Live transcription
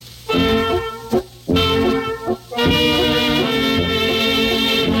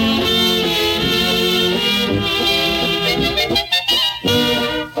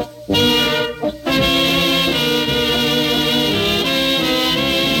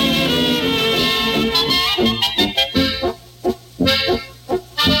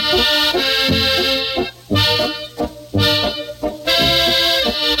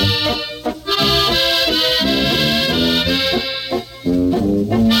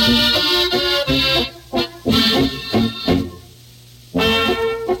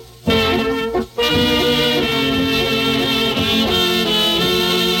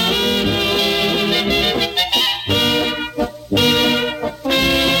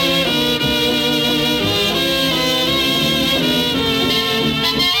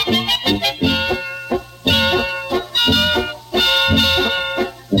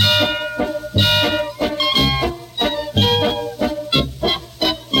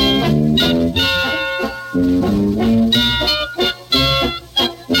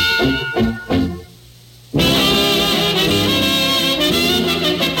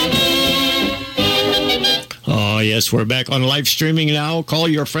Yes, we're back on live streaming now. Call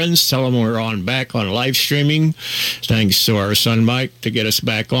your friends. Tell them we're back on live streaming. Thanks to our son Mike to get us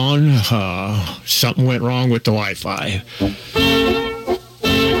back on. Something went wrong with the Wi-Fi.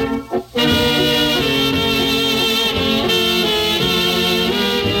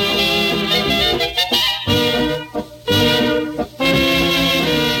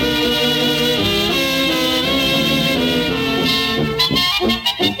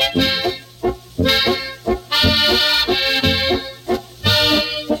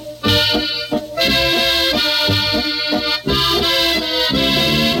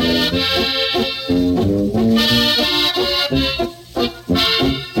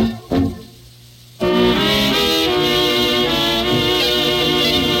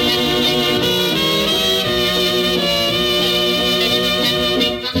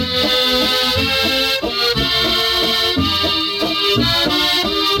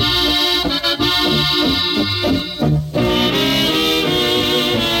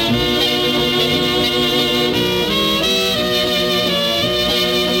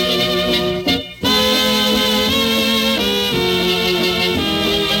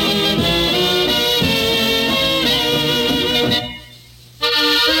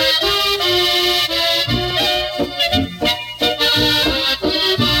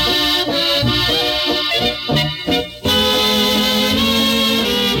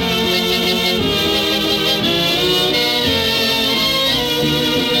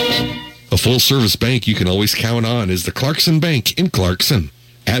 Full-service bank you can always count on is the Clarkson Bank in Clarkson.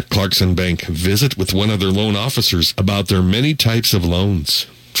 At Clarkson Bank, visit with one of their loan officers about their many types of loans.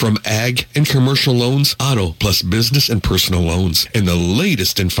 From ag and commercial loans, auto, plus business and personal loans, and the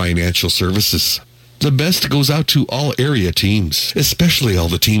latest in financial services. The best goes out to all area teams, especially all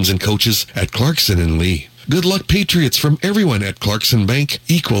the teams and coaches at Clarkson and Lee. Good luck, Patriots, from everyone at Clarkson Bank,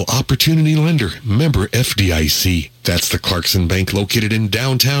 equal opportunity lender, member FDIC. That's the Clarkson Bank located in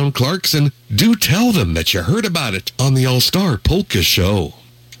downtown Clarkson. Do tell them that you heard about it on the All-Star Polka Show.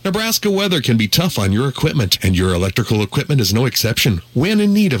 Nebraska weather can be tough on your equipment, and your electrical equipment is no exception. When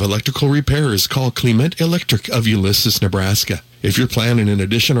in need of electrical repairs, call Clement Electric of Ulysses, Nebraska. If you're planning an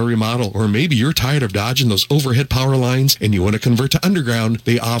addition or remodel, or maybe you're tired of dodging those overhead power lines and you want to convert to underground,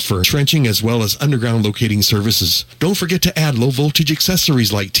 they offer trenching as well as underground locating services. Don't forget to add low-voltage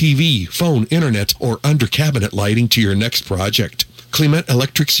accessories like TV, phone, internet, or under-cabinet lighting to your next project. Clement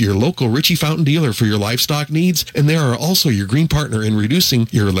Electric's your local Ritchie Fountain dealer for your livestock needs, and they are also your green partner in reducing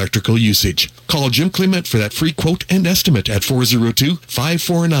your electrical usage. Call Jim Clement for that free quote and estimate at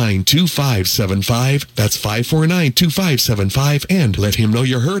 402-549-2575. That's 549-2575, and let him know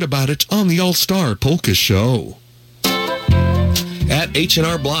you heard about it on the All-Star Polka Show. At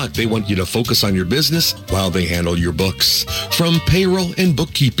H&R Block, they want you to focus on your business while they handle your books. From payroll and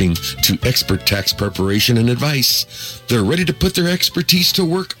bookkeeping to expert tax preparation and advice, they're ready to put their expertise to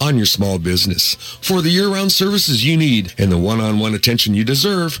work on your small business. For the year-round services you need and the one-on-one attention you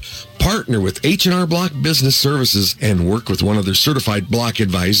deserve, partner with H&R Block Business Services and work with one of their certified block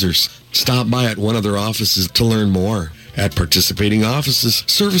advisors. Stop by at one of their offices to learn more. At participating offices,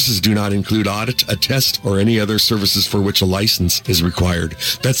 services do not include audit, a test, or any other services for which a license is required.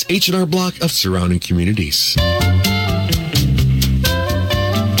 That's H&R Block of surrounding communities.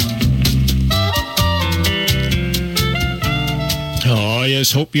 Oh,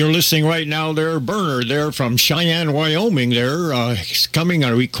 yes. Hope you're listening right now there. Bernard there from Cheyenne, Wyoming there. It's coming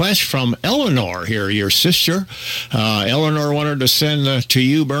a request from Eleanor here, your sister. Eleanor wanted to send to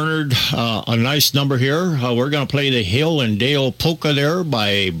you, Bernard, a nice number here. We're going to play the Hill and Dale Polka there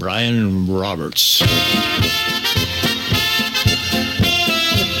by Brian Roberts.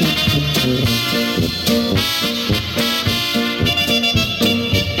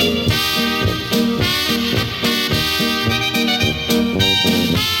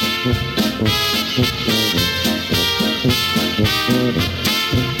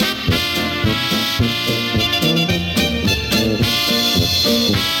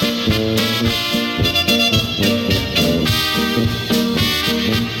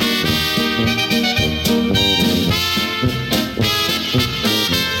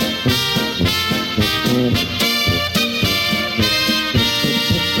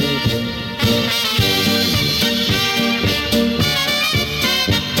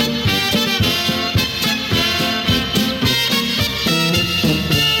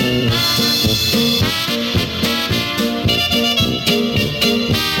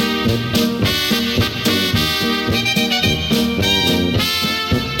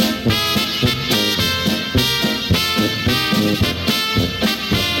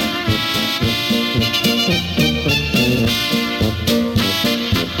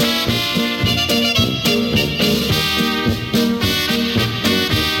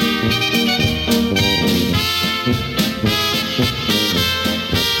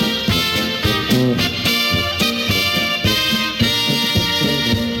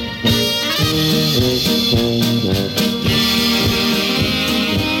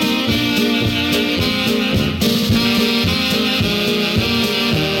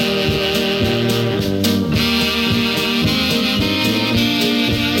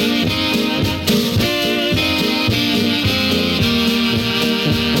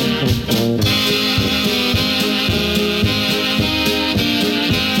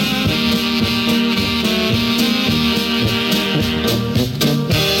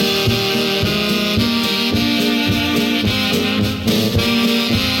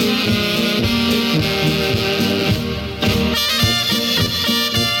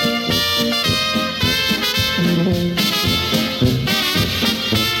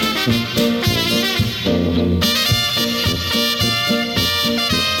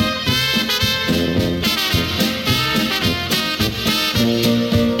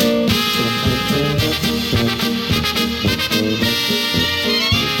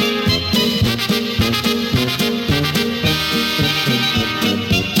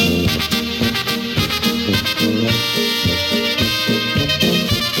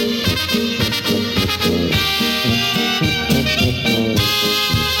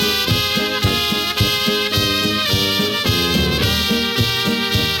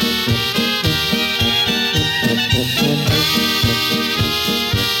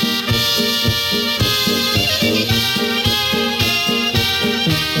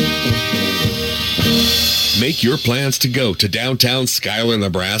 Make your plans to go to downtown Schuyler,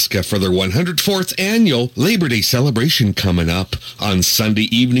 Nebraska for their 104th annual Labor Day celebration coming up. On Sunday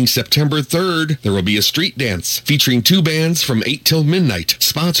evening, September 3rd, there will be a street dance featuring 2 bands from 8 till midnight,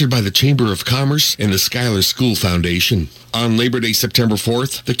 sponsored by the Chamber of Commerce and the Schuyler School Foundation. On Labor Day, September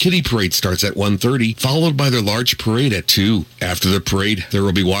 4th, the Kitty Parade starts at 1:30, followed by their large parade at 2. After the parade, there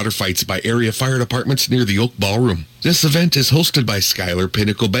will be water fights by area fire departments near the Oak Ballroom. This event is hosted by Schuyler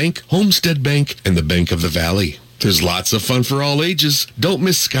Pinnacle Bank, Homestead Bank, and the Bank of the Valley. There's lots of fun for all ages. Don't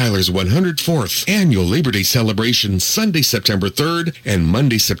miss Schuyler's 104th annual Labor Day celebration Sunday, September 3rd and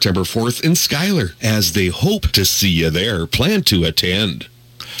Monday, September 4th in Schuyler. As they hope to see you there, plan to attend.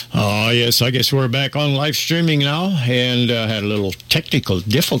 Yes, I guess we're back on live streaming now, and had a little technical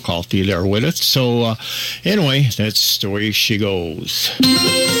difficulty there with it. So anyway, that's the way she goes.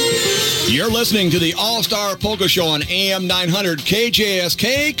 You're listening to the All-Star Polka Show on AM 900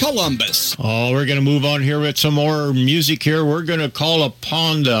 KJSK Columbus. We're going to move on here with some more music here. We're going to call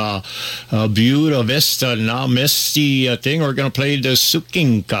upon the Buda Vista Na Misty thing. We're going to play the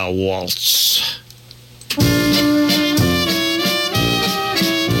Sukinka Waltz.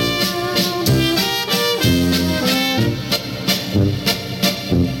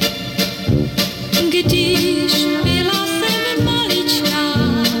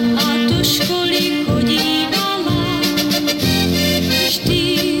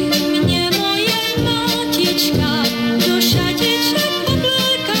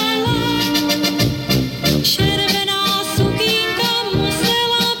 Červená sukinka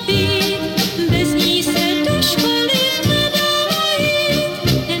musela být, bez ní se do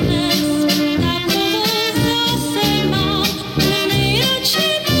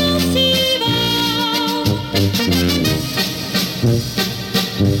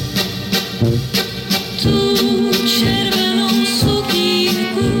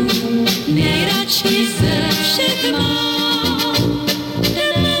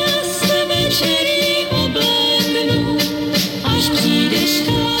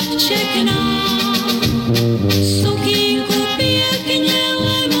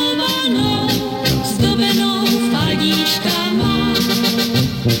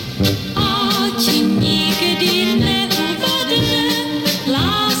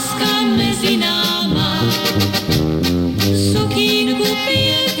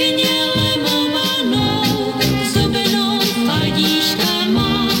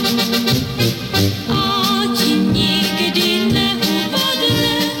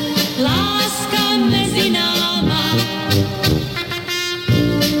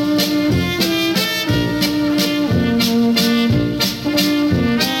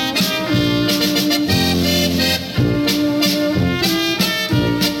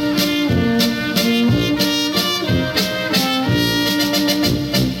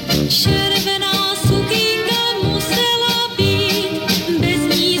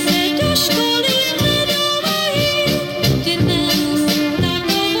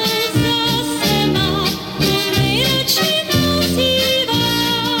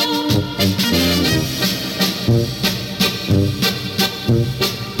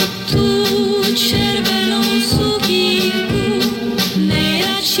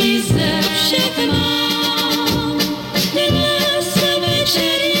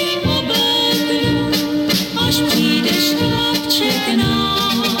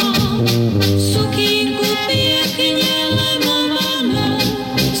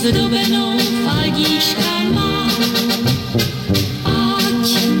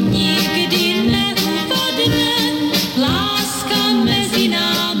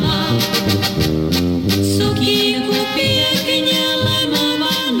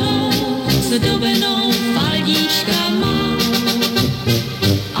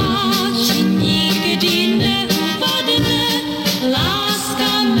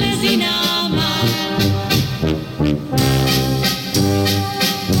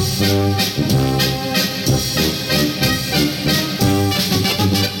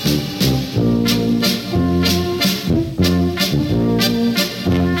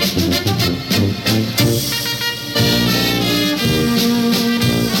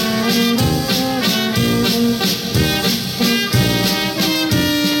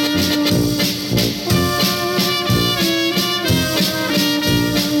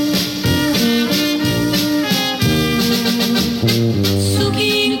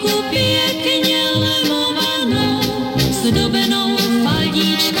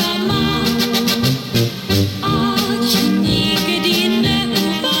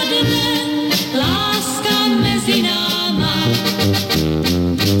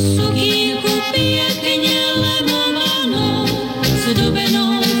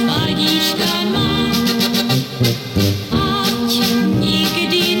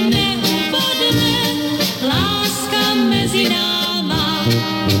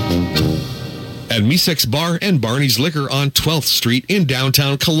Misek's Bar and Barney's Liquor on 12th Street in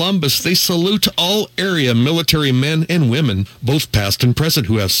downtown Columbus. They salute all area military men and women, both past and present,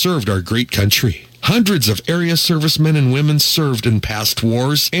 who have served our great country. Hundreds of area servicemen and women served in past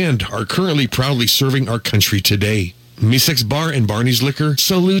wars and are currently proudly serving our country today. Misek's Bar and Barney's Liquor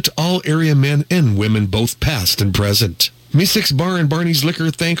salute all area men and women, both past and present. Misek's Bar and Barney's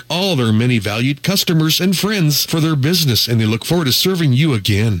Liquor thank all their many valued customers and friends for their business, and they look forward to serving you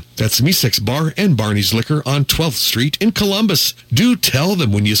again. That's Misek's Bar and Barney's Liquor on 12th Street in Columbus. Do tell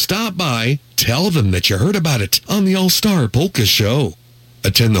them when you stop by, tell them that you heard about it on the All-Star Polka Show.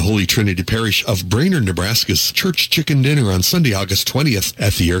 Attend the Holy Trinity Parish of Brainerd, Nebraska's Church Chicken Dinner on Sunday, August 20th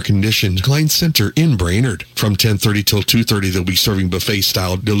at the air-conditioned Klein Center in Brainerd. From 10:30 till 2:30, they'll be serving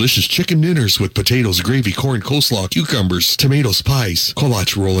buffet-style delicious chicken dinners with potatoes, gravy, corn, coleslaw, cucumbers, tomatoes, pies,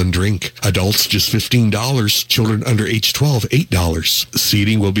 kolache roll, and drink. Adults just $15. Children under age 12, $8.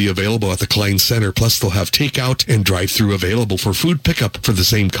 Seating will be available at the Klein Center, plus they'll have takeout and drive-thru available for food pickup for the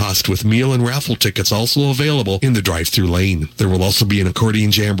same cost, with meal and raffle tickets also available in the drive-thru lane. There will also be an accordion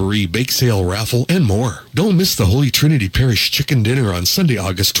jamboree, bake sale, raffle, and more. Don't miss the Holy Trinity Parish Chicken Dinner on Sunday,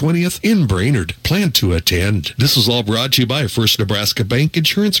 August 20th in Brainerd. Plan to attend. This was all brought to you by First Nebraska Bank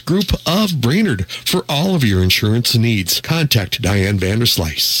Insurance Group of Brainerd. For all of your insurance needs, contact Diane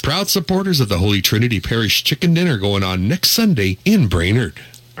Vanderslice. Proud supporters of the Holy Trinity Parish Chicken Dinner going on next Sunday in Brainerd.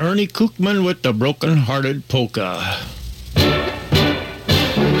 Ernie Kookman with the Broken Hearted Polka.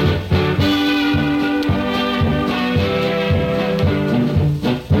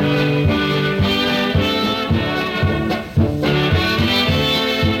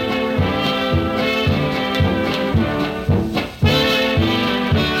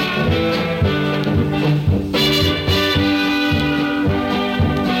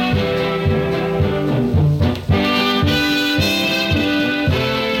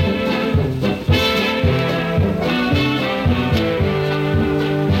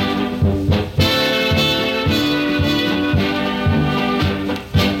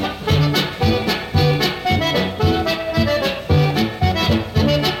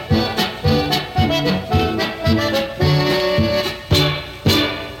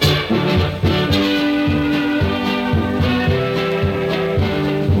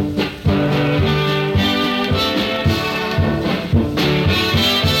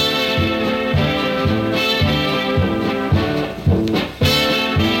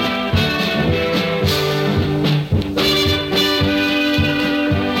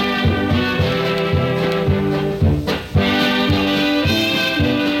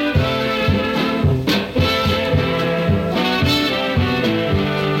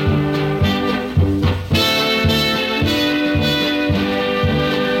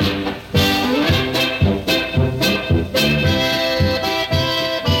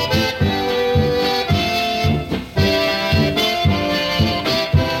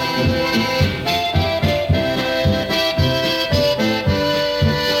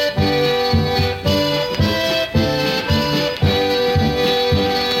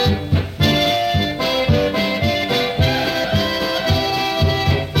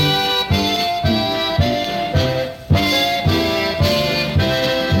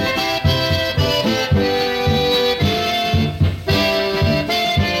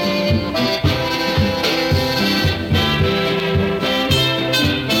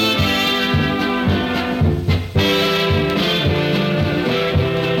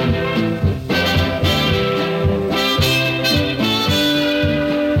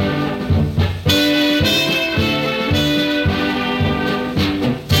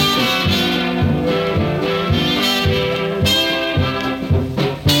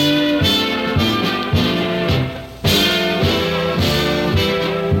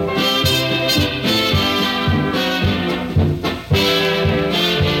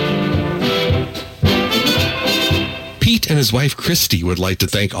 and his wife Christy would like to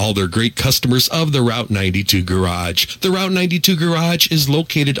thank all their great customers of the Route 92 Garage. The Route 92 Garage is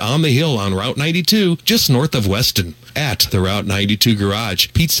located on the hill on Route 92, just north of Weston. At the Route 92 Garage,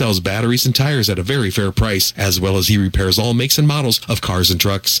 Pete sells batteries and tires at a very fair price, as well as he repairs all makes and models of cars and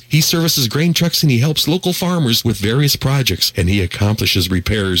trucks. He services grain trucks and he helps local farmers with various projects, and he accomplishes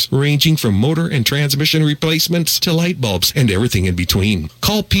repairs ranging from motor and transmission replacements to light bulbs and everything in between.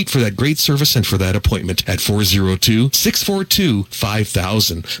 Call Pete for that great service and for that appointment at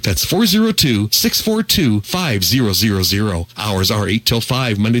 402-642-5000. That's 402-642-5000. Hours are 8 till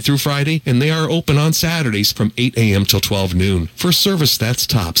 5 Monday through Friday, and they are open on Saturdays from 8 a.m. till 12 noon. For service that's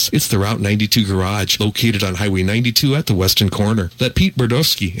tops, it's the Route 92 Garage, located on Highway 92 at the western corner. Let Pete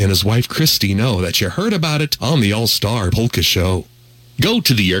Berdowski and his wife Christy know that you heard about it on the All-Star Polka Show. Go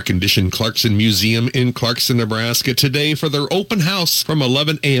to the air-conditioned Clarkson Museum in Clarkson, Nebraska today for their open house from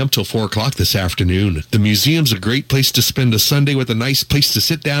 11 a.m. till 4 o'clock this afternoon. The museum's a great place to spend a Sunday with a nice place to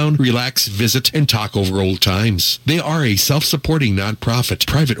sit down, relax, visit, and talk over old times. They are a self-supporting nonprofit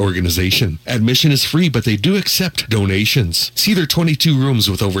private organization. Admission is free, but they do accept donations. See their 22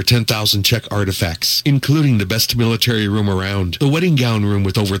 rooms with over 10,000 Czech artifacts, including the best military room around, the wedding gown room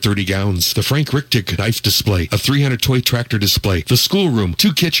with over 30 gowns, the Frank Richter knife display, a 300 toy tractor display, the school room,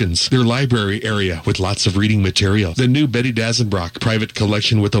 2 kitchens, their library area with lots of reading material, the new Betty Dazenbrock private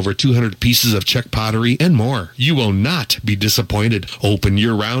collection with over 200 pieces of Czech pottery, and more. You will not be disappointed. Open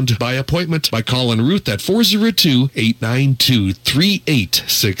year-round by appointment by calling Ruth at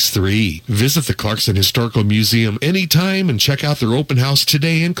 402-892-3863. Visit the Clarkson Historical Museum anytime and check out their open house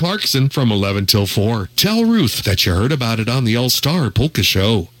today in Clarkson from 11 till 4. Tell Ruth that you heard about it on the All-Star Polka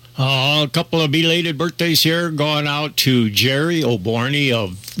Show. A couple of belated birthdays here going out to Jerry O'Borney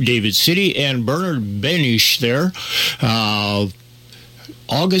of David City and Bernard Benish there.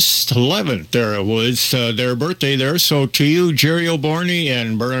 August 11th, there it was, their birthday there. So to you, Jerry O'Borney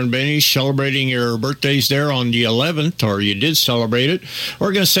and Bernard Benish, celebrating your birthdays there on the 11th, or you did celebrate it.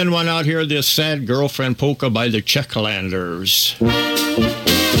 We're going to send one out here, this Sad Girlfriend Polka by the Czechlanders.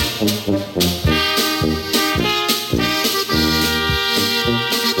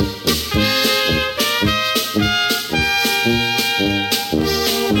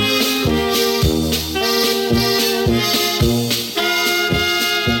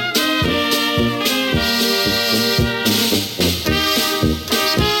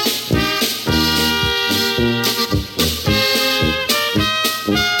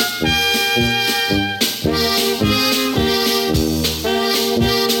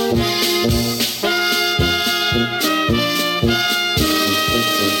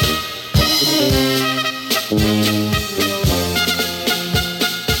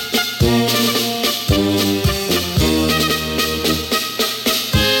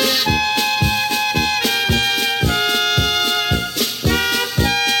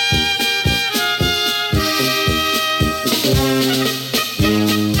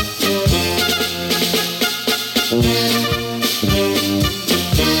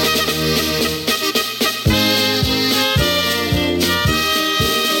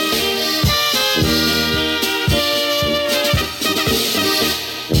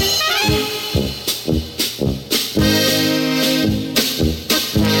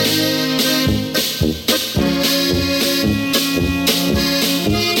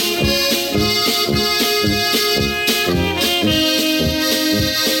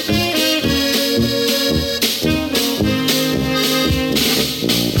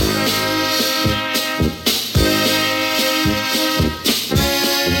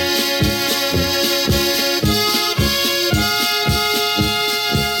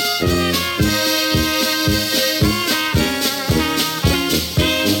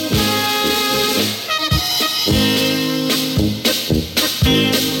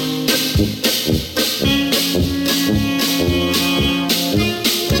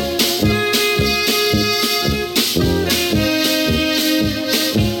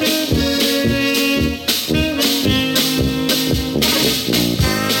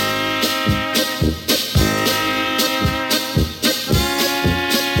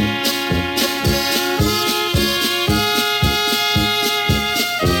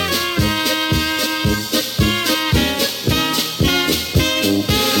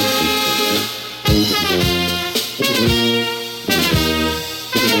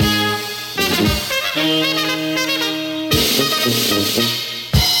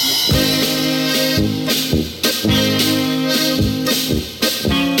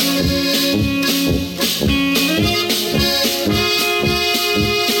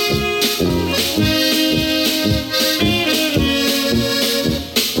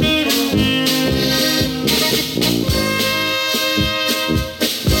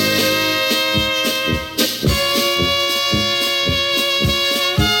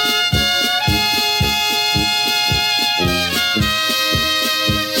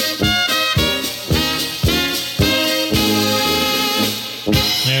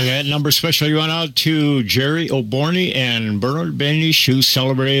 Number special you went out to Jerry O'Borney and Bernard Benish, who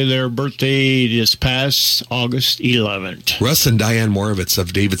celebrated their birthday this past August 11th. Russ and Diane Moravitz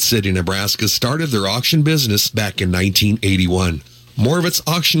of David City, Nebraska started their auction business back in 1981. Moravitz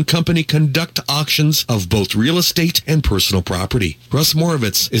Auction Company conduct auctions of both real estate and personal property. Russ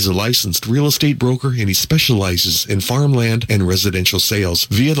Moravitz is a licensed real estate broker, and he specializes in farmland and residential sales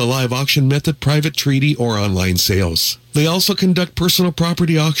via the live auction method, private treaty, or online sales. They also conduct personal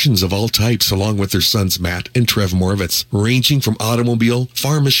property auctions of all types along with their sons Matt and Trev Moravitz, ranging from automobile,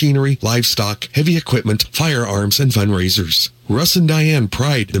 farm machinery, livestock, heavy equipment, firearms, and fundraisers. Russ and Diane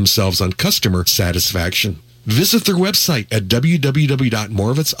pride themselves on customer satisfaction. Visit their website at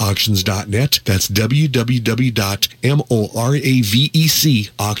www.moravetsauctions.net. That's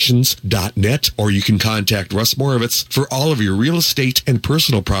www.moravecauctions.net. Or you can contact Russ Moravitz for all of your real estate and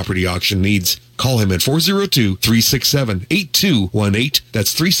personal property auction needs. Call him at 402-367-8218.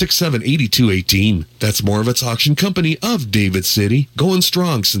 That's 367-8218. That's Moravitz Auction Company of David City, going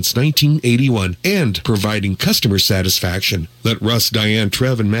strong since 1981 and providing customer satisfaction. Let Russ, Diane,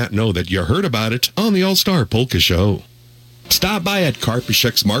 Trev, and Matt know that you heard about it on the All-Star Polka Show. Stop by at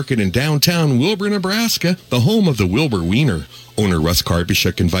Karpischek's Market in downtown Wilbur, Nebraska, the home of the Wilbur Wiener. Owner Russ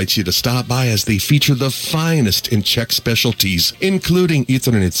Karpischek invites you to stop by as they feature the finest in Czech specialties, including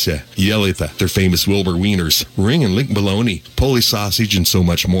Itrnice, Jelita, their famous Wilbur Wieners, ring and link bologna, Polish sausage, and so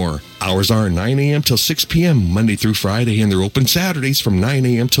much more. Hours are 9 a.m. till 6 p.m. Monday through Friday, and they're open Saturdays from 9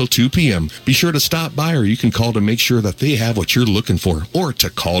 a.m. till 2 p.m. Be sure to stop by, or you can call to make sure that they have what you're looking for. Or to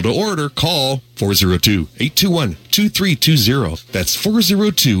call to order, call 402-821-2320. That's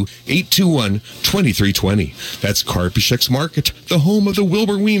 402-821-2320. That's Karpischek's Market, the home of the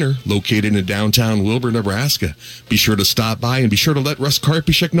Wilbur Wiener, located in downtown Wilbur, Nebraska. Be sure to stop by and be sure to let Russ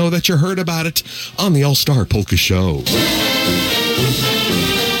Karpischek know that you heard about it on the All-Star Polka Show.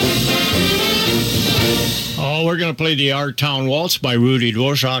 Oh, we're going to play the Our Town Waltz by Rudy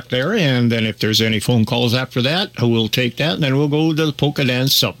Dvorak there, and then if there's any phone calls after that, we'll take that, and then we'll go to the Polka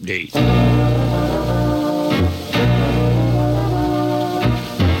Dance Update.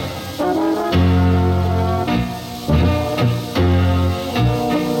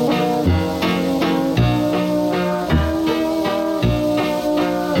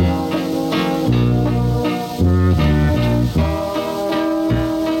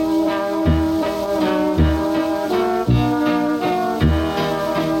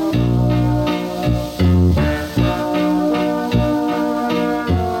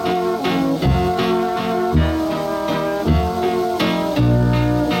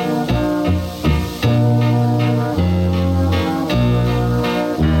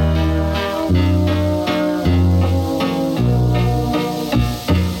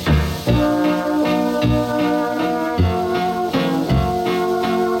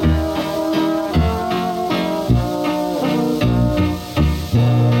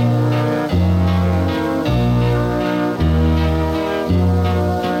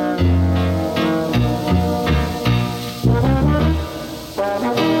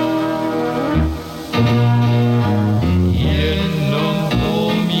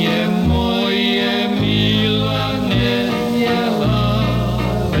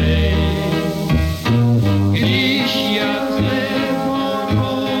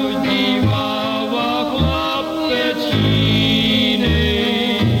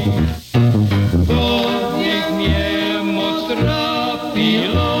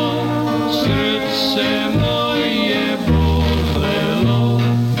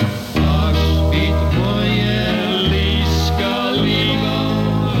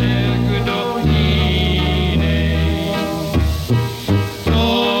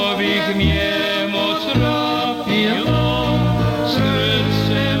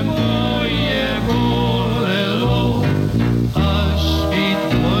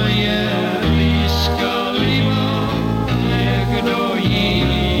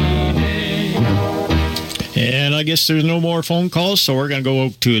 I guess there's no more phone calls, so we're going to go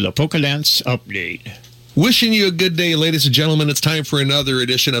to the Polka Dance Update. Wishing you a good day, ladies and gentlemen. It's time for another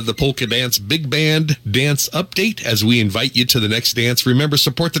edition of the Polka Dance Big Band Dance Update as we invite you to the next dance. Remember,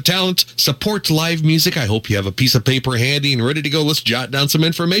 support the talent, support live music. I hope you have a piece of paper handy and ready to go. Let's jot down some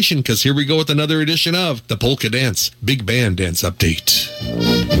information because here we go with another edition of the Polka Dance Big Band Dance Update.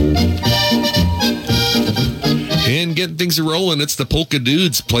 And getting things rolling, it's the Polka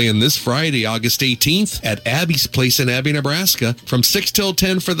Dudes playing this Friday, August 18th at Abby's Place in Abby, Nebraska from 6 till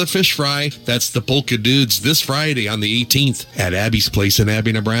 10 for the fish fry. That's the Polka Dudes this Friday on the 18th at Abby's Place in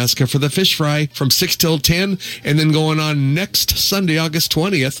Abby, Nebraska for the fish fry from 6 till 10. And then going on next Sunday, August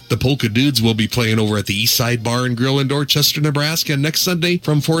 20th, the Polka Dudes will be playing over at the East Side Bar and Grill in Dorchester, Nebraska next Sunday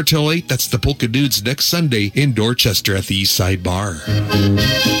from 4 till 8. That's the Polka Dudes next Sunday in Dorchester at the East Side Bar.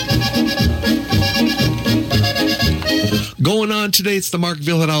 Going Going on today, it's the Mark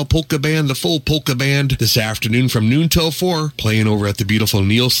Villadal Polka Band, the full polka band, this afternoon from noon till 4, playing over at the beautiful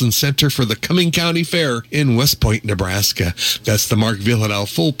Nielsen Center for the Cumming County Fair in West Point, Nebraska. That's the Mark Villadal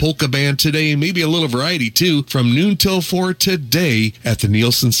full polka band today, maybe a little variety too, from noon till 4 today at the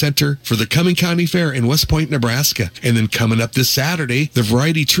Nielsen Center for the Cumming County Fair in West Point, Nebraska. And then coming up this Saturday, the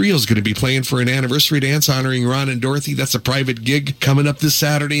Variety Trio is going to be playing for an anniversary dance honoring Ron and Dorothy. That's a private gig coming up this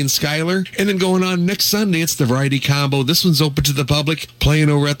Saturday in Schuyler. And then going on next Sunday, it's the Variety Combo. This one's open to the public, playing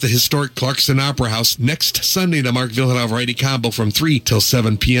over at the historic Clarkson Opera House next Sunday, the Mark Villadal Variety Combo from 3 till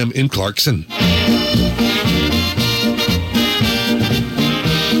 7 p.m. in Clarkson.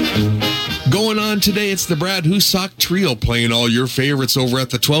 Going on today, it's the Brad Husak Trio playing all your favorites over at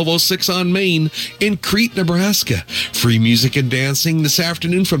the 1206 on Main in Crete, Nebraska. Free music and dancing this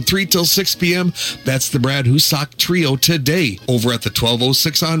afternoon from 3 till 6 p.m. That's the Brad Husak Trio today over at the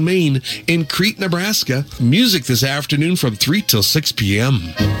 1206 on Main in Crete, Nebraska. Music this afternoon from 3 till 6 p.m.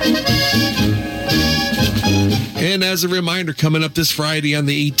 And as a reminder, coming up this Friday on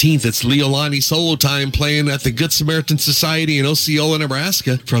the 18th, it's Leolani Solo Time playing at the Good Samaritan Society in Osceola,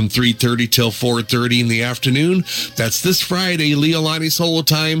 Nebraska from 3:30 till 4:30 in the afternoon. That's this Friday, Leolani Solo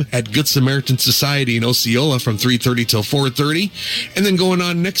Time at Good Samaritan Society in Osceola from 3:30 till 4:30. And then going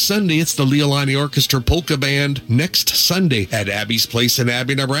on next Sunday, it's the Leolani Orchestra Polka Band next Sunday at Abby's Place in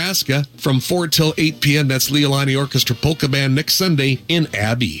Abby, Nebraska from 4 till 8 p.m. That's Leolani Orchestra Polka Band next Sunday in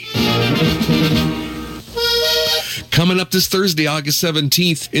Abby. Coming up this Thursday, August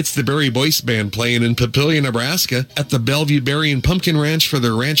 17th, it's the Berry Boyce Band playing in Papillia, Nebraska at the Bellevue Berry and Pumpkin Ranch for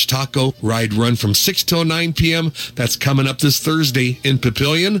their Ranch Taco Ride Run from 6 till 9 p.m. That's coming up this Thursday in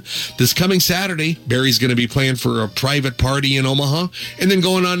Papillion. This coming Saturday, Berry's going to be playing for a private party in Omaha. And then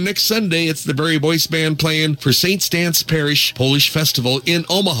going on next Sunday, it's the Berry Boyce Band playing for St. Stance Parish Polish Festival in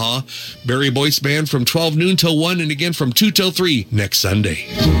Omaha. Berry Boyce Band from 12 noon till 1 and again from 2 till 3 next Sunday.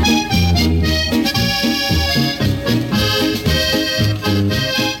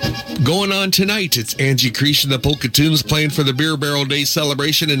 Going on tonight, it's Angie Creesh and the Polka Tunes playing for the Beer Barrel Day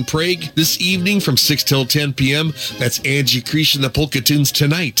celebration in Prague this evening from 6 till 10 p.m. That's Angie Creesh and the Polka Tunes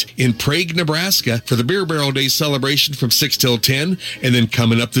tonight in Prague, Nebraska for the Beer Barrel Day celebration from 6 till 10. And then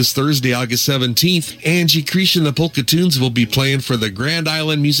coming up this Thursday, August 17th, Angie Creesh and the Polka Tunes will be playing for the Grand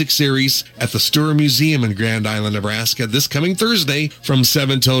Island Music Series at the Stura Museum in Grand Island, Nebraska this coming Thursday from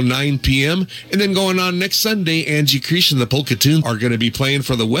 7 till 9 p.m. And then going on next Sunday, Angie Creesh and the Polka Tunes are going to be playing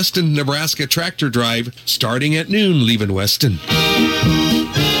for the Weston, Nebraska Tractor Drive starting at noon, leaving Weston.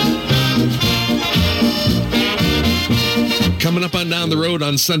 Coming up on down the road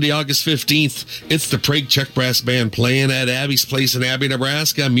on Sunday, August 15th, it's the Prague Czech Brass Band playing at Abby's Place in Abby,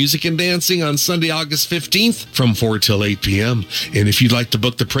 Nebraska. Music and dancing on Sunday, August 15th from 4 till 8 p.m. And if you'd like to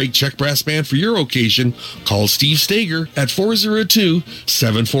book the Prague Czech Brass Band for your occasion, call Steve Stager at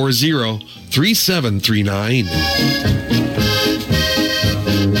 402-740-3739.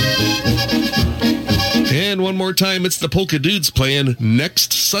 And one more time, it's the Polka Dudes playing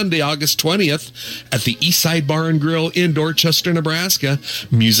next Sunday, August 20th at the Eastside Bar and Grill in Dorchester, Nebraska.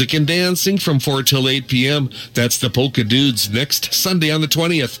 Music and dancing from 4 till 8 p.m. That's the Polka Dudes next Sunday on the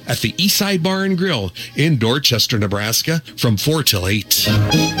 20th at the Eastside Bar and Grill in Dorchester, Nebraska from 4 till 8.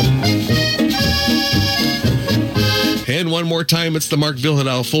 And one more time, it's the Mark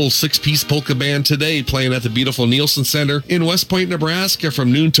Villadal full 6-piece polka band today playing at the beautiful Nielsen Center in West Point, Nebraska from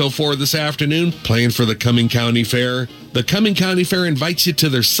noon till 4 this afternoon, playing for the Cumming County Fair. The Cumming County Fair invites you to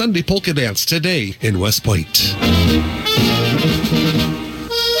their Sunday polka dance today in West Point.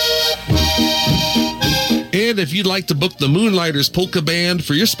 And if you'd like to book the Moonlighters Polka Band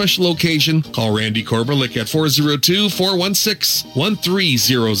for your special occasion, call Randy Korberlik at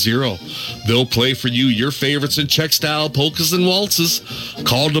 402-416-1300. They'll play for you your favorites in Czech style polkas and waltzes.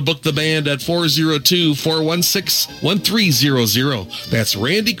 Call to book the band at 402-416-1300. That's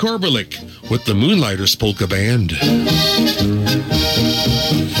Randy Korberlik with the Moonlighters Polka Band.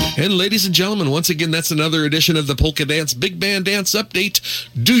 And ladies and gentlemen, once again, that's another edition of the Polka Dance Big Band Dance Update.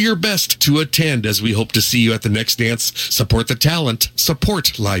 Do your best to attend as we hope to see you at the next dance. Support the talent.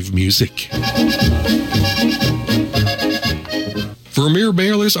 Support live music. Vermeer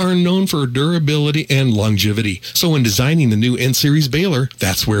balers are known for durability and longevity. So when designing the new N-Series baler,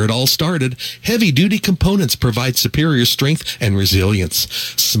 that's where it all started. Heavy-duty components provide superior strength and resilience.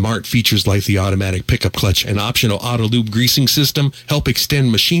 Smart features like the automatic pickup clutch and optional auto-lube greasing system help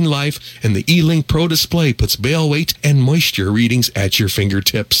extend machine life, and the E-Link Pro display puts bale weight and moisture readings at your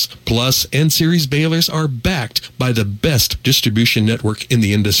fingertips. Plus, N-Series balers are backed by the best distribution network in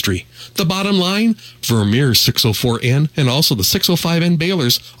the industry. The bottom line, Vermeer 604N and also the 605 5N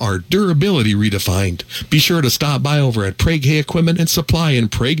balers are durability redefined. Be sure to stop by over at Prague Hay Equipment and Supply in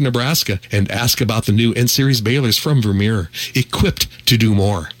Prague, Nebraska, and ask about the new N-Series balers from Vermeer, equipped to do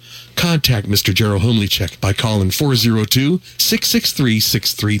more. Contact Mr. Gerald Humlichek by calling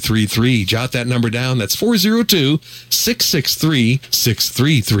 402-663-6333. Jot that number down. That's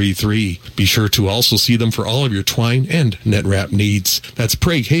 402-663-6333. Be sure to also see them for all of your twine and net wrap needs. That's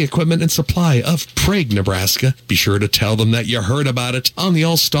Prague Hay Equipment and Supply of Prague, Nebraska. Be sure to tell them that you heard about it on the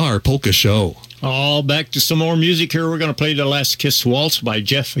All-Star Polka Show. All back to some more music here. We're going to play The Last Kiss Waltz by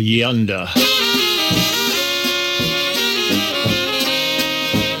Jeff Yunda.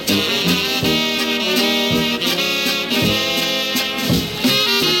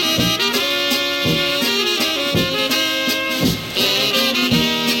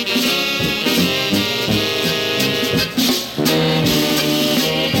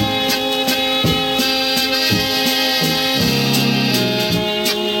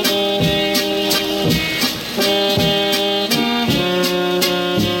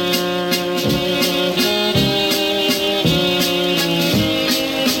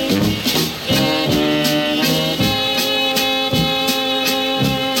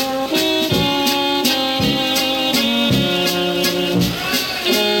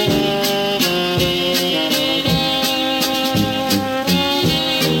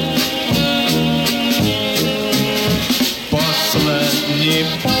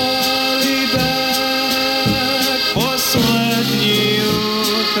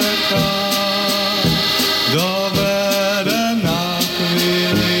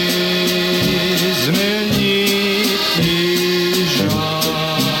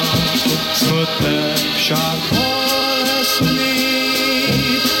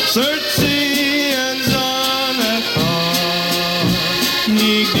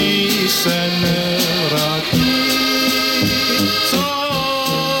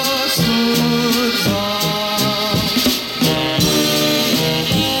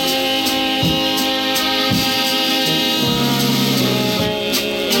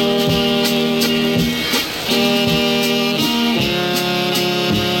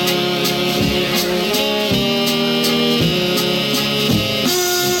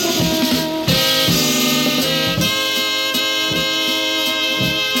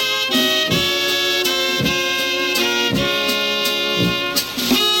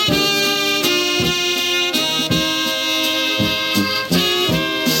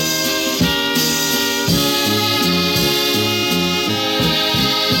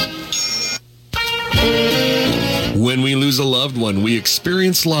 When we lose a loved one, we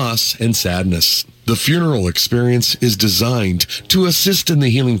experience loss and sadness. The funeral experience is designed to assist in the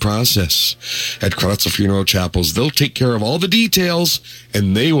healing process. At Kratzer Funeral Chapels, they'll take care of all the details,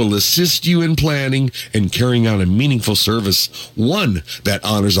 and they will assist you in planning and carrying out a meaningful service, one that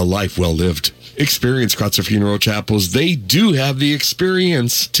honors a life well lived. Experience Kratzer Funeral Chapels. They do have the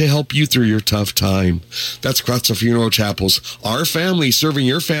experience to help you through your tough time. That's Kratzer Funeral Chapels, our family serving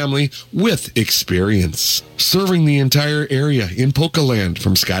your family with experience. Serving the entire area in Polka Land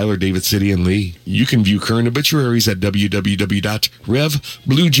from Schuyler, David City, and Lee. You can view current obituaries at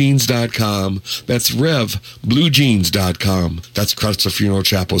www.revbluejeans.com. That's revbluejeans.com. That's Kratzer Funeral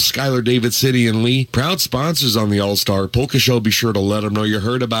Chapels, Schuyler, David City, and Lee. Proud sponsors on the All-Star Polka Show. Be sure to let them know you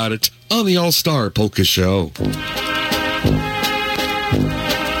heard about it on the All-Star Polka Show.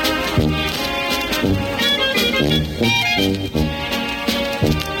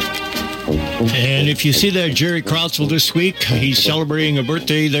 And if you see that Jerry Krautzel this week, he's celebrating a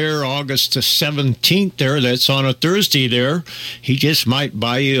birthday there, August the 17th there. That's on a Thursday there. He just might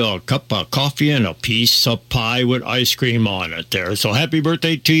buy you a cup of coffee and a piece of pie with ice cream on it there. So happy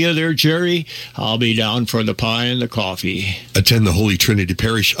birthday to you there, Jerry. I'll be down for the pie and the coffee. Attend the Holy Trinity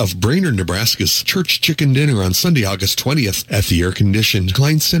Parish of Brainerd, Nebraska's Church Chicken Dinner on Sunday, August 20th at the air-conditioned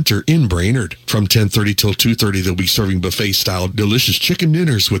Klein Center in Brainerd. From 10:30 till 2:30, they'll be serving buffet-style delicious chicken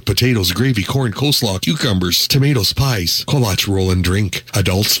dinners with potatoes, gravy, corn, coleslaw, cucumbers, tomatoes, pies, kolache roll, and drink.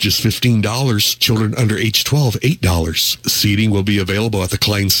 Adults just $15. Children under age 12, $8. Seating will be available at the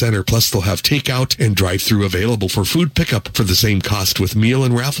Klein Center, plus they'll have takeout and drive-thru available for food pickup for the same cost, with meal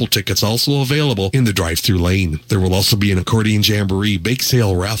and raffle tickets also available in the drive-thru lane. There will also be an accordion jamboree, bake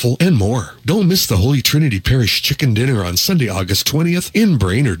sale, raffle, and more. Don't miss the Holy Trinity Parish Chicken Dinner on Sunday, August 20th in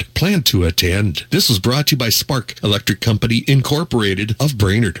Brainerd. Plan to attend. This was brought to you by Spark Electric Company Incorporated of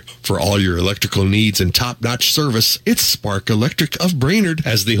Brainerd. For all your electrical needs and top-notch service, it's Spark Electric of Brainerd,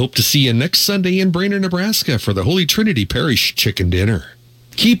 as they hope to see you next Sunday in Brainerd, Nebraska for the Holy Trinity Parish Chicken Dinner.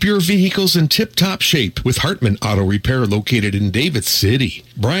 Keep your vehicles in tip-top shape with Hartman Auto Repair, located in David City.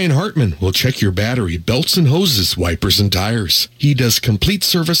 Brian Hartman will check your battery, belts and hoses, wipers and tires. He does complete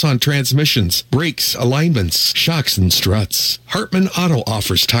service on transmissions, brakes, alignments, shocks, and struts. Hartman Auto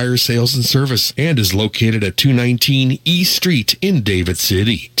offers tire sales and service and is located at 219 E Street in David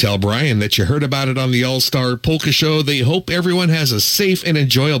City. Tell Brian that you heard about it on the All-Star Polka Show. They hope everyone has a safe and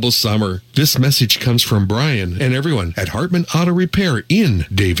enjoyable summer. This message comes from Brian and everyone at Hartman Auto Repair in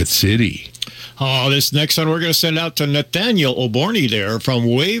David City. Oh, this next one we're going to send out to Nathaniel Oborny there from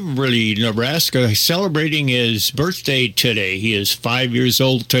Waverly, Nebraska, celebrating his birthday today. He is 5 years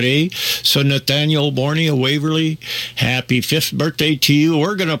old today. So Nathaniel Oborny of Waverly, happy 5th birthday to you.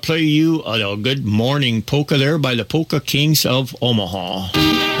 We're going to play you a good morning polka there by the Polka Kings of Omaha.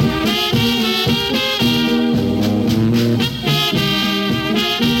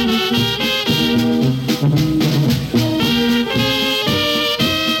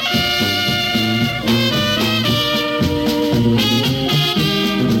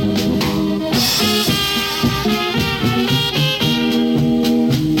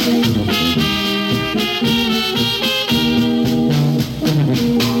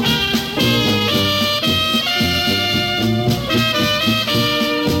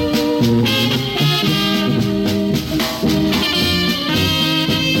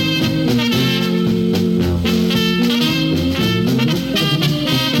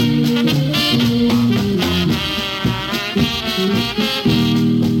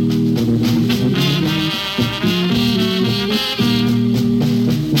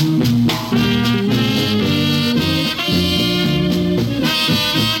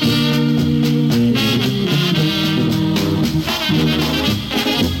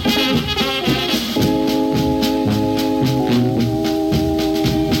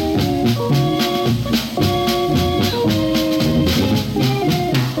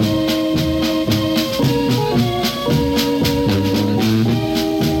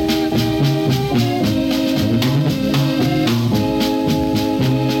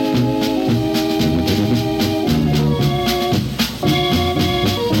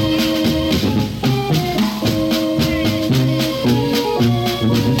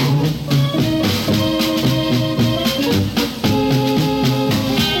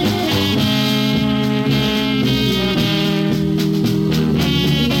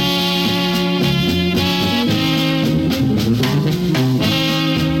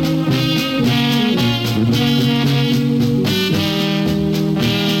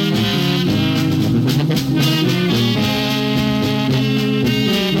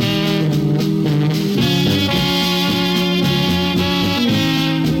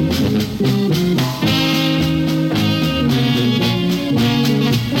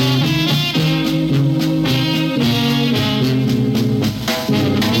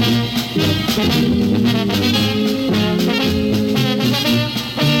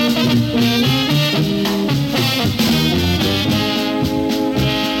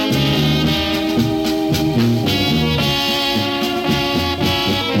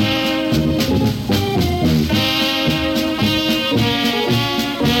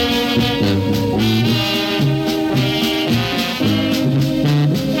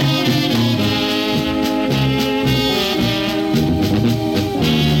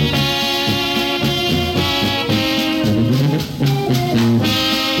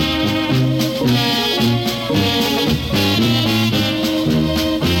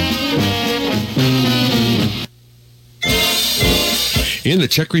 In the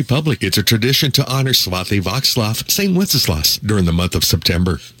Czech Republic, it's a tradition to honor Svatý Václav, St. Wenceslas, during the month of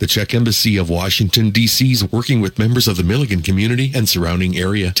September. The Czech Embassy of Washington, D.C. is working with members of the Milligan community and surrounding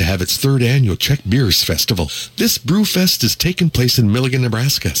area to have its third annual Czech Beers Festival. This brew fest is taking place in Milligan,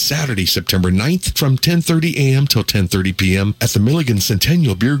 Nebraska, Saturday, September 9th from 10:30 a.m. till 10:30 p.m. at the Milligan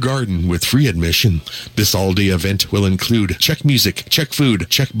Centennial Beer Garden with free admission. This all-day event will include Czech music, Czech food,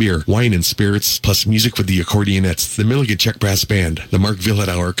 Czech beer, wine and spirits, plus music with the Accordionettes, the Milligan Czech Brass Band, the Mark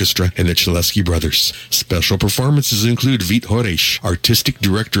Villada Orchestra, and the Chalesky Brothers. Special performances include Vít Horeš, Artistic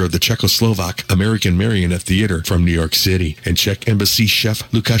Director of the Czechoslovak American Marionette Theater from New York City, and Czech Embassy Chef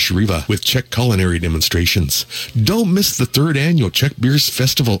Lukáš Riva with Czech culinary demonstrations. Don't miss the third annual Czech Beers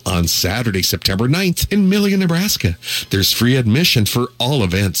Festival on Saturday, September 9th in Milligan, Nebraska. There's free admission for all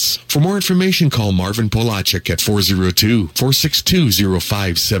events. For more information, call Marvin Polacek at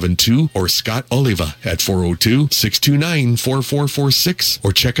 402-462-0572 or Scott Oliva at 402-629-4446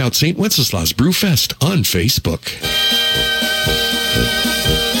 or check out St. Wenceslas Brew Fest on Facebook.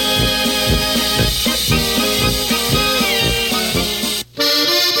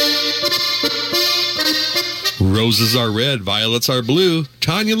 Roses are red, violets are blue.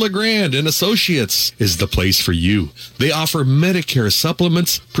 Tanya LeGrand and Associates is the place for you. They offer Medicare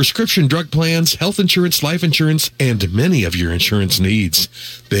supplements, prescription drug plans, health insurance, life insurance, and many of your insurance needs.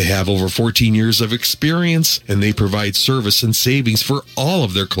 They have over 14 years of experience, and they provide service and savings for all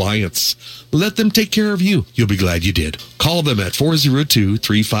of their clients. Let them take care of you. You'll be glad you did. Call them at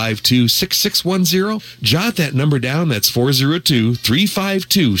 402-352-6610. Jot that number down. That's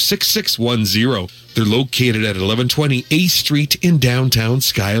 402-352-6610. They're located at 1120 8th Street in downtown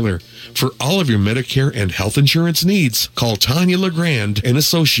Schuyler. For all of your Medicare and health insurance needs, call Tanya LeGrand and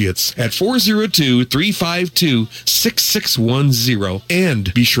Associates at 402-352-6610.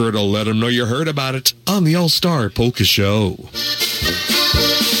 And be sure to let them know you heard about it on the All-Star Polka Show.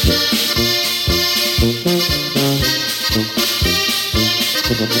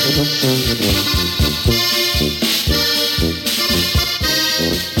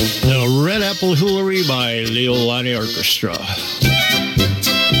 The Red Apple Hoolery by Leolani Orchestra.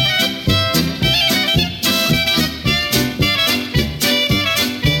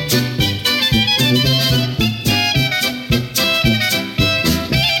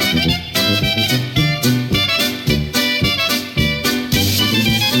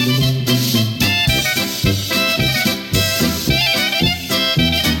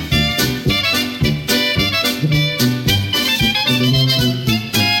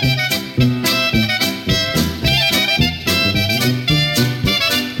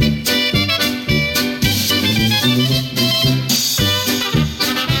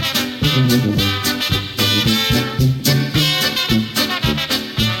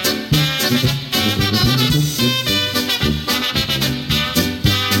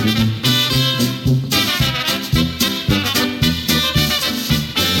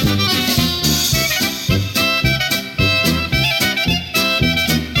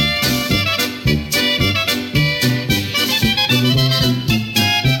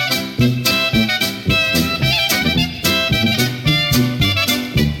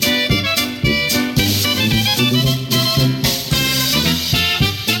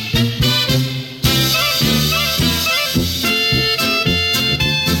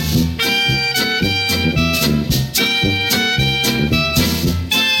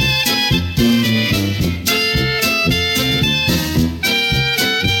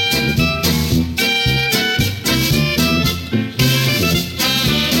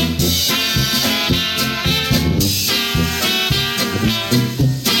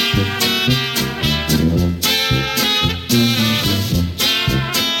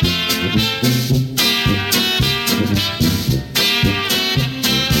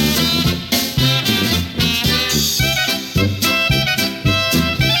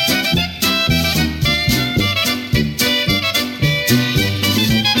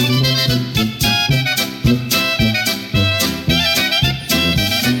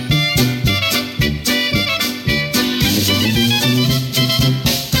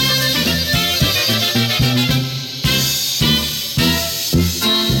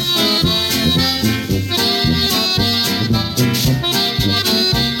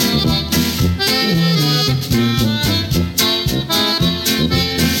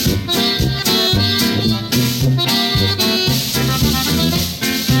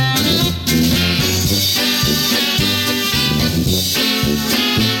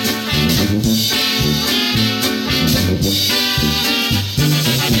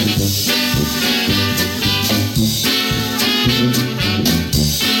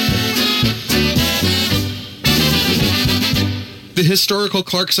 The historical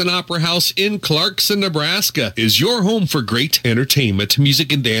Clarkson Opera House in Clarkson, Nebraska is your home for great entertainment,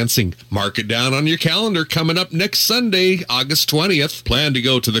 music, and dancing. Mark it down on your calendar. Coming up next Sunday, August 20th. Plan to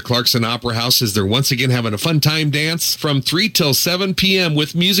go to the Clarkson Opera House as they're once again having a fun time dance from 3 till 7 p.m.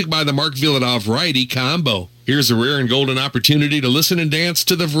 with music by the Mark Viladov Variety Combo. Here's a rare and golden opportunity to listen and dance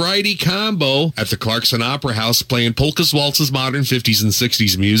to the Variety Combo at the Clarkson Opera House, playing polkas, waltzes, modern 50s and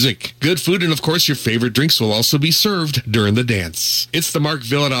 60s music. Good food and, of course, your favorite drinks will also be served during the dance. It's the Mark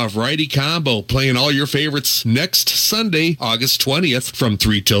Viladov Variety Combo, playing all your favorites next Sunday, August 20th, from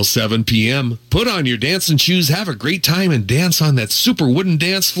 3 till 7 p.m. Put on your dancing shoes, have a great time, and dance on that super wooden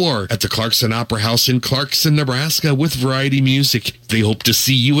dance floor at the Clarkson Opera House in Clarkson, Nebraska with variety music. They hope to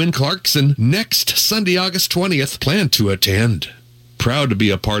see you in Clarkson next Sunday, August 20th. Plan to attend. Proud to be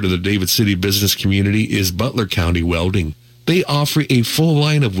a part of the David City business community is Butler County Welding. They offer a full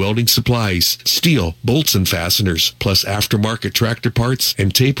line of welding supplies, steel, bolts, and fasteners, plus aftermarket tractor parts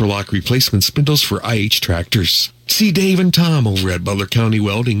and taper lock replacement spindles for IH tractors. See Dave and Tom over at Butler County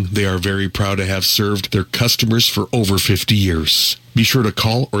Welding. They are very proud to have served their customers for over 50 years. Be sure to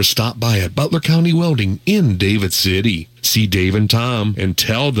call or stop by at Butler County Welding in David City. See Dave and Tom and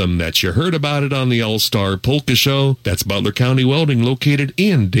tell them that you heard about it on the All-Star Polka Show. That's Butler County Welding, located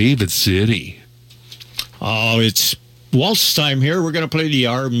in David City. Oh, it's waltz time here. We're going to play the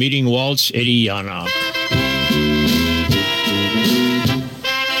Our Meeting Waltz, Eddie Yana.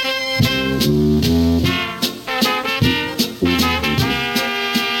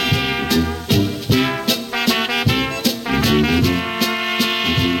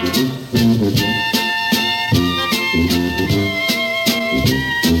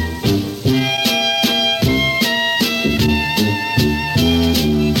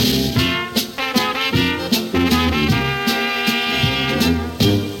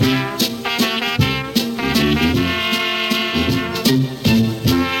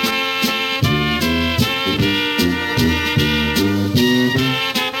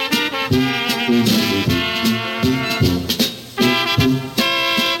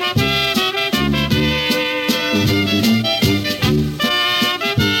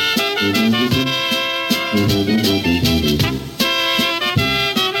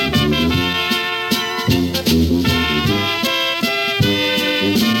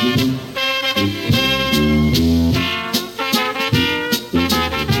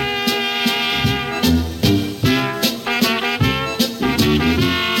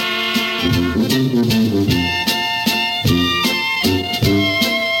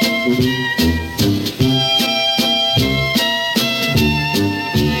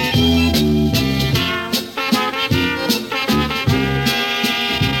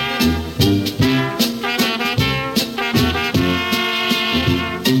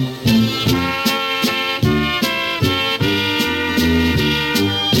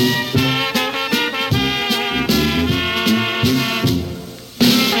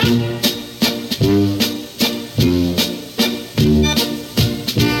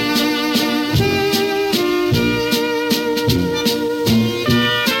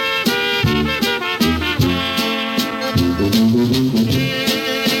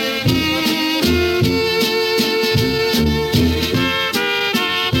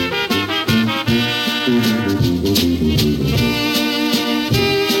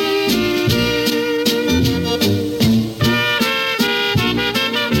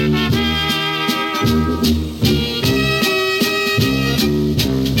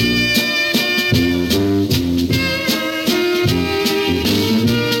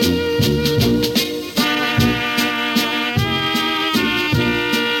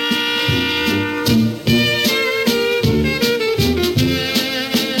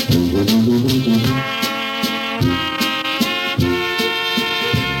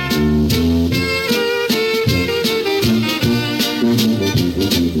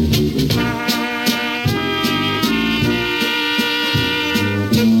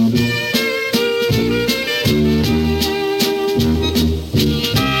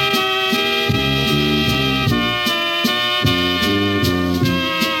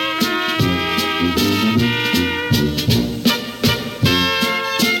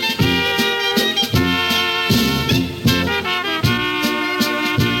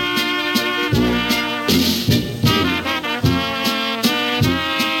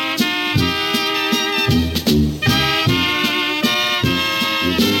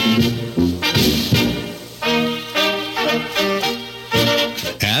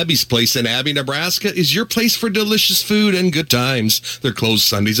 Abby's Place in Abby, Nebraska is your place for delicious food and good times. They're closed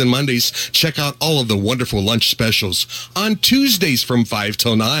Sundays and Mondays. Check out all of the wonderful lunch specials. On Tuesdays from 5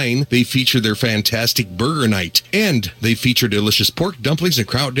 till 9, they feature their fantastic burger night. And they feature delicious pork dumplings and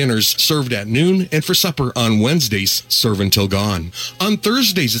kraut dinners served at noon, and for supper on Wednesdays, serve until gone. On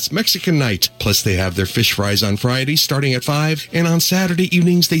Thursdays, it's Mexican night. Plus, they have their fish fries on Fridays starting at 5. And on Saturday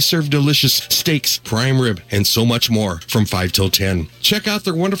evenings, they serve delicious steaks, prime rib, and so much more from 5 till 10. Check out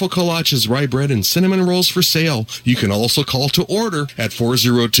their wonderful kolaches, rye bread, and cinnamon rolls for sale. You can also call to order at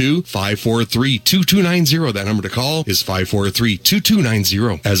 402-543-2290. That number to call is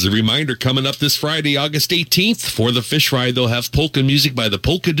 543-2290. As a reminder, coming up this Friday, August 18th, for the fish fry, they'll have polka music by the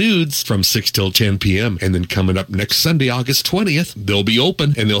Polka Dudes from 6 till 10 p.m. And then coming up next Sunday, August 20th, they'll be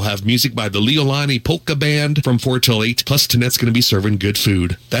open, and they'll have music by the Leolani Polka Band from 4 till 8. Plus, Tonette's going to be serving good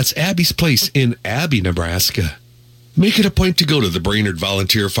food. That's Abby's Place in Abby, Nebraska. Make it a point to go to the Brainerd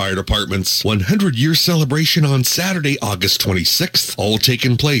Volunteer Fire Department's 100-year celebration on Saturday, August 26th, all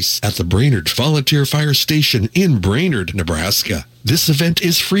taking place at the Brainerd Volunteer Fire Station in Brainerd, Nebraska. This event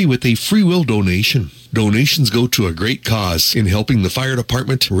is free with a free will donation. Donations go to a great cause in helping the fire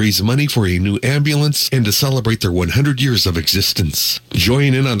department raise money for a new ambulance and to celebrate their 100 years of existence.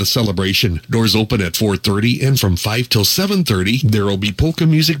 Join in on the celebration. Doors open at 4:30 and from 5 till 7:30, there will be polka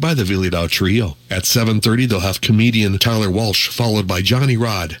music by the Villadao Trio. At 7:30, they'll have comedian Tyler Walsh, followed by Johnny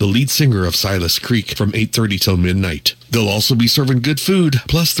Rod, the lead singer of Silas Creek, from 8:30 till midnight. They'll also be serving good food,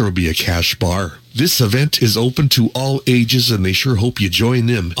 plus there will be a cash bar. This event is open to all ages, and they sure hope you join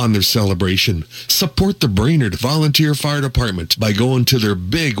them on their celebration. Support the Brainerd Volunteer Fire Department by going to their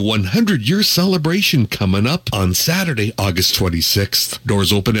big 100-year celebration coming up on Saturday, August 26th.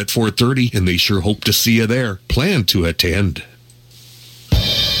 Doors open at 4:30, and they sure hope to see you there. Plan to attend.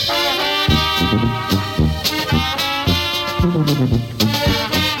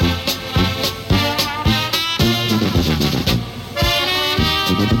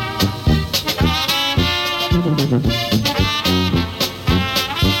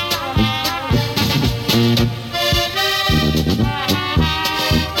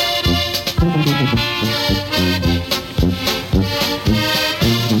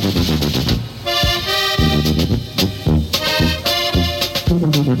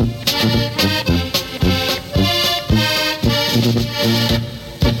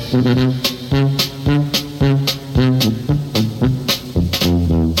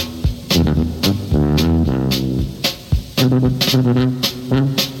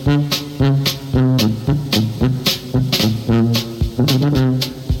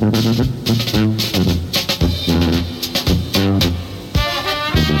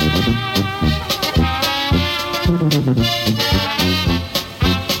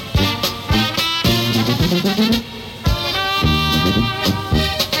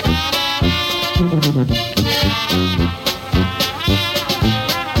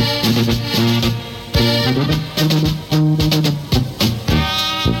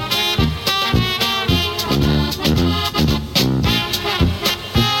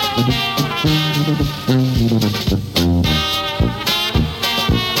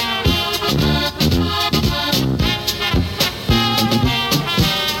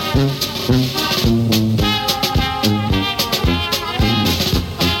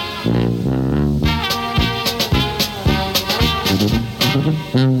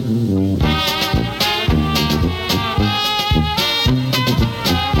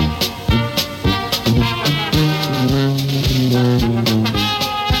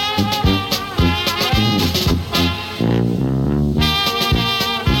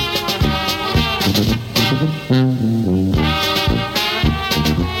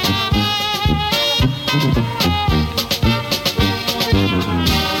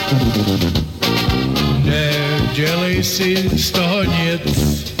 Nedělej si z toho nic,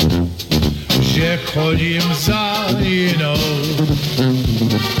 že chodím za jinou.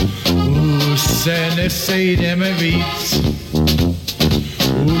 Už se nesejdeme víc,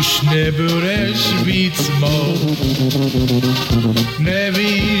 už nebudeš víc mou.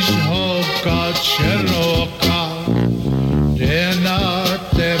 Nevíš, holka černooká, kde na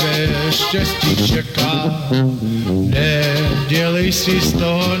tebe štěstí čeká. Nedělej si z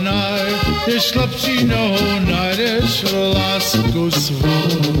toho když chlapcí nohou najdeš lásku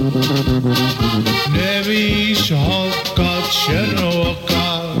svou. Nevíš, holka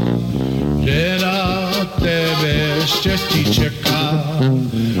černooká, kde na tebe štěstí čeká.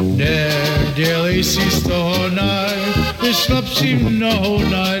 Nedělej si z toho když chlapcí nohou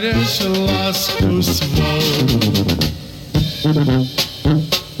najdeš lásku svou.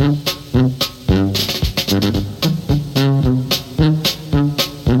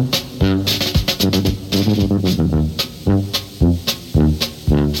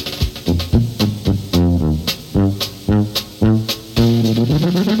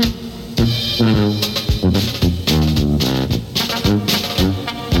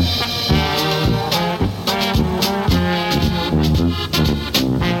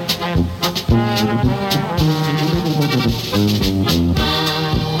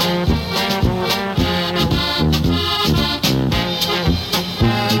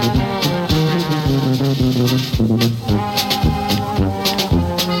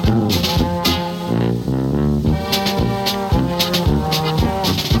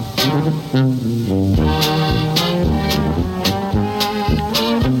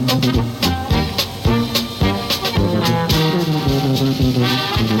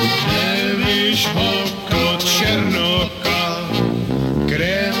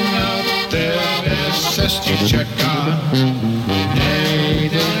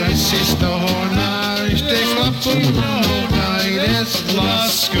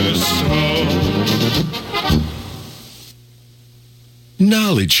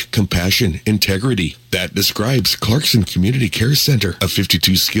 Knowledge, compassion, integrity. That describes Clarkson Community Care Center, a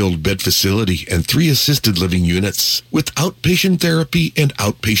 52 skilled bed facility and 3 assisted living units. With outpatient therapy and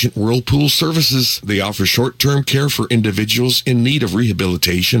outpatient whirlpool services, they offer short-term care for individuals in need of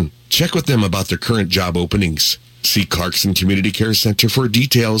rehabilitation. Check with them about their current job openings. See Clarkson Community Care Center for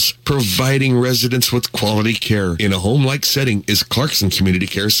details. Providing residents with quality care in a home-like setting is Clarkson Community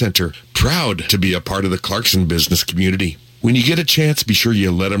Care Center. Proud to be a part of the Clarkson business community. When you get a chance, be sure you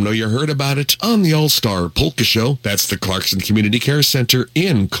let them know you heard about it on the All-Star Polka Show. That's the Clarkson Community Care Center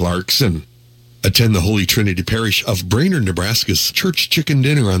in Clarkson. Attend the Holy Trinity Parish of Brainerd, Nebraska's Church Chicken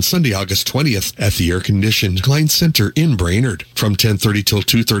Dinner on Sunday, August 20th at the air-conditioned Klein Center in Brainerd. From 10:30 till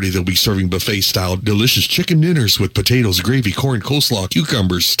 2:30, they'll be serving buffet-style delicious chicken dinners with potatoes, gravy, corn, coleslaw,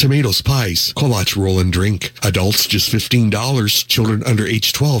 cucumbers, tomatoes, pies, kolache roll, and drink. Adults just $15. Children under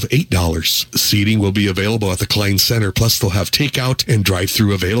age 12, $8. Seating will be available at the Klein Center, plus they'll have takeout and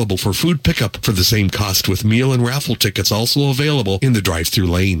drive-thru available for food pickup for the same cost, with meal and raffle tickets also available in the drive-thru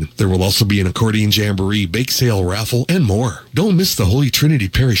lane. There will also be an accordion jamboree, bake sale, raffle, and more. Don't miss the Holy Trinity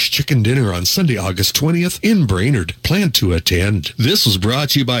Parish Chicken Dinner on Sunday, August 20th in Brainerd. Plan to attend. This was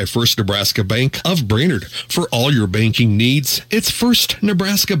brought to you by First Nebraska Bank of Brainerd. For all your banking needs, it's First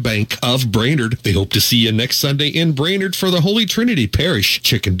Nebraska Bank of Brainerd. They hope to see you next Sunday in Brainerd for the Holy Trinity Parish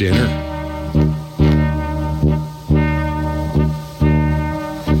Chicken Dinner.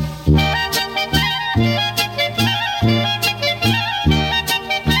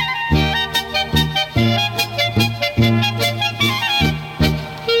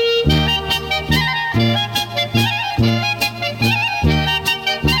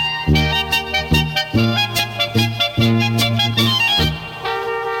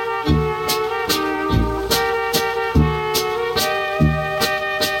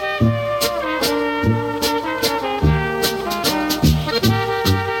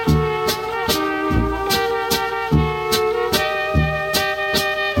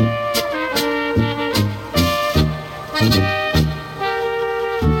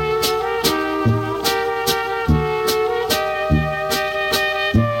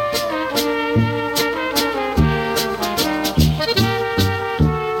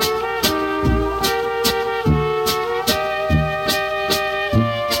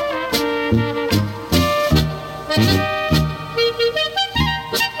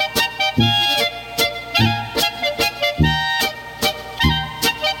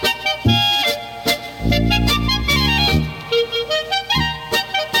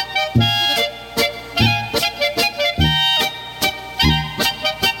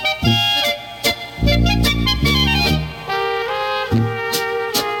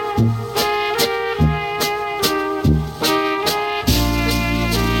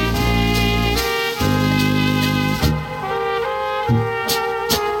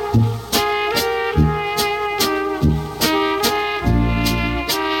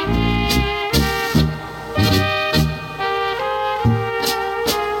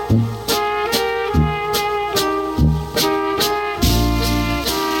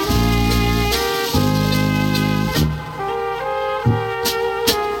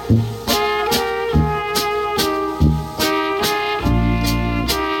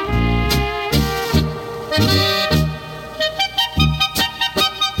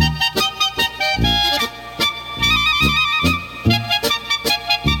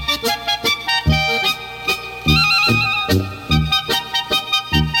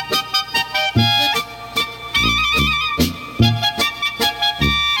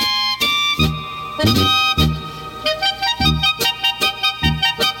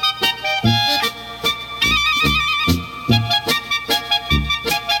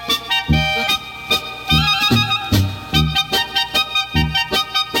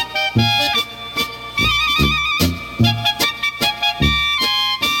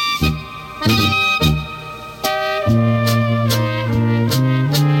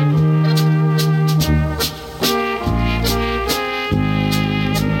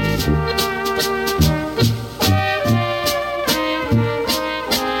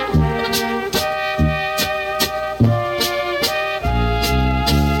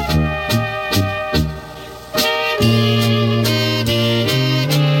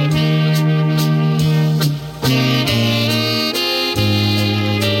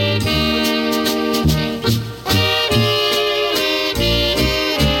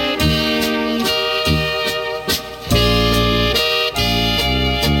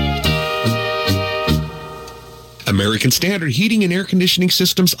 American Standard Heating and Air Conditioning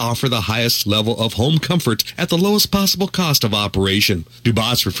Systems offer the highest level of home comfort at the lowest possible cost of operation.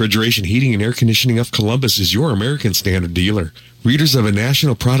 DuBois Refrigeration, Heating, and Air Conditioning of Columbus is your American Standard dealer. Readers of a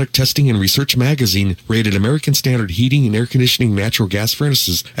national product testing and research magazine rated American Standard Heating and Air Conditioning natural gas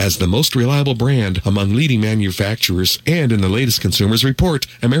furnaces as the most reliable brand among leading manufacturers. And in the latest Consumers Report,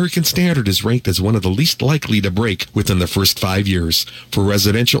 American Standard is ranked as one of the least likely to break within the first 5 years. For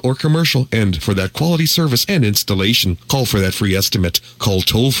residential or commercial, and for that quality service and installation, call for that free estimate. Call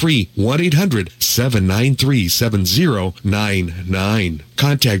toll-free 1-800-793-7099.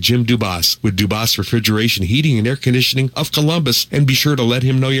 Contact Jim Dubas with Dubas Refrigeration, Heating, and Air Conditioning of Columbus, and be sure to let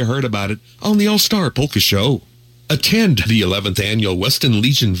him know you heard about it on the All-Star Polka Show. Attend the 11th Annual Weston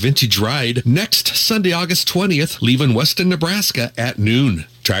Legion Vintage Ride next Sunday, August 20th, leaving Weston, Nebraska at noon.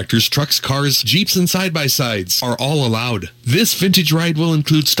 Tractors, trucks, cars, Jeeps, and side-by-sides are all allowed. This vintage ride will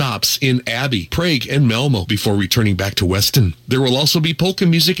include stops in Abbey, Prague, and Malmo before returning back to Weston. There will also be polka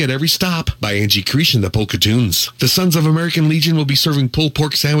music at every stop by Angie Creech and the Polka Tunes. The Sons of American Legion will be serving pulled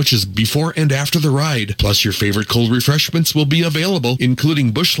pork sandwiches before and after the ride. Plus, your favorite cold refreshments will be available,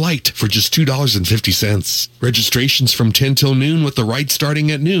 including Busch Light for just $2.50. Registrations from 10 till noon, with the ride starting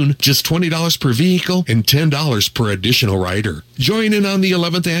at noon, just $20 per vehicle and $10 per additional rider. Join in on the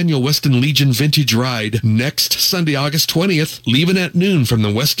 11th Annual Weston Legion Vintage Ride next Sunday, August 20th, leaving at noon from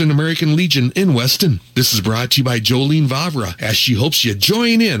the Weston American Legion in Weston. This is brought to you by Jolene Vavra, as she hopes you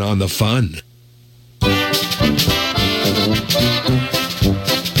join in on the fun.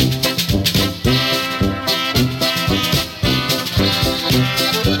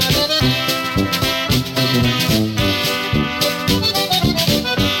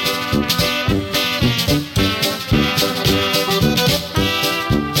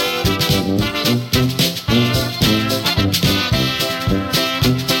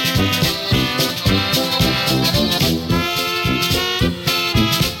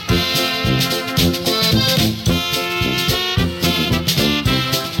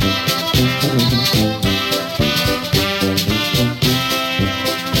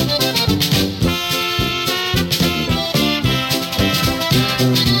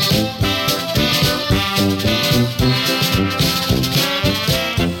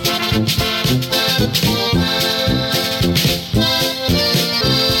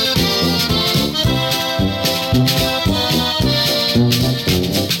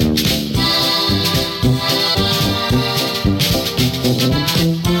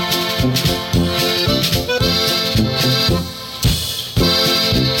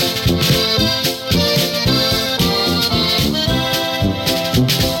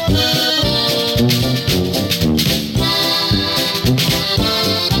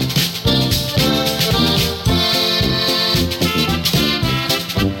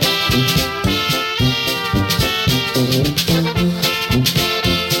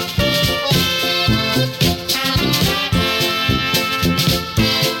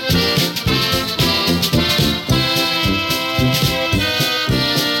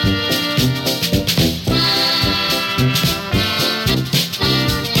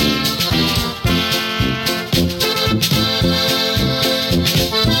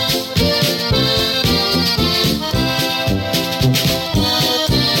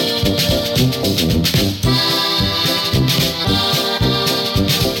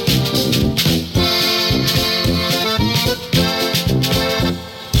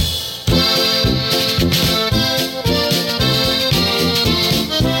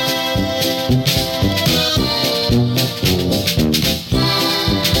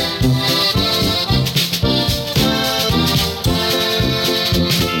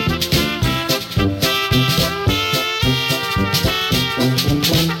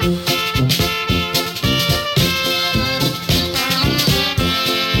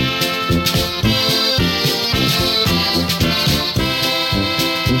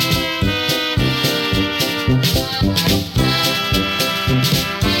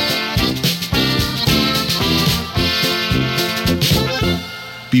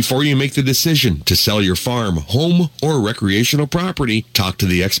 Before you make the decision to sell your farm, home, or recreational property, talk to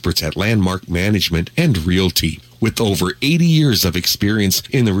the experts at Landmark Management and Realty. With over 80 years of experience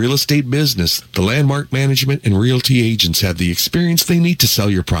in the real estate business, the Landmark Management and Realty agents have the experience they need to sell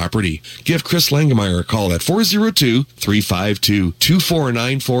your property. Give Chris Langemeyer a call at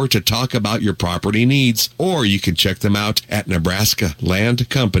 402-352-2494 to talk about your property needs, or you can check them out at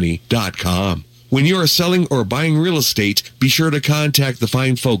nebraskalandcompany.com. When you are selling or buying real estate, be sure to contact the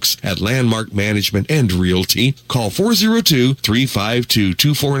fine folks at Landmark Management and Realty. Call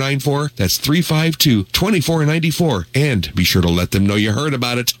 402-352-2494. That's 352-2494. And be sure to let them know you heard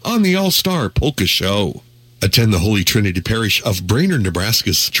about it on the All-Star Polka Show. Attend the Holy Trinity Parish of Brainerd,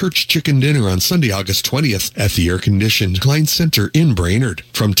 Nebraska's Church Chicken Dinner on Sunday, August 20th at the air-conditioned Klein Center in Brainerd.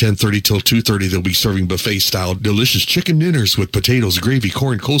 From 10:30 till 2:30, they'll be serving buffet-style delicious chicken dinners with potatoes, gravy,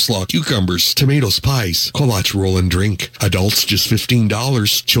 corn, coleslaw, cucumbers, tomatoes, pies, kolache roll, and drink. Adults just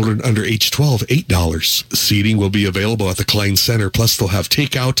 $15. Children under age 12, $8. Seating will be available at the Klein Center, plus they'll have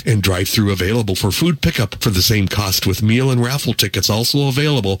takeout and drive-thru available for food pickup for the same cost, with meal and raffle tickets also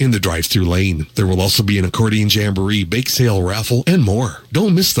available in the drive-thru lane. There will also be an accordion jamboree, bake sale, raffle, and more.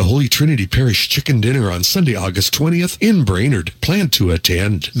 Don't miss the Holy Trinity Parish Chicken Dinner on Sunday, August 20th in Brainerd. Plan to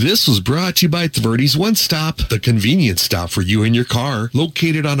attend. This was brought to you by Tverdy's One Stop, the convenience stop for you and your car.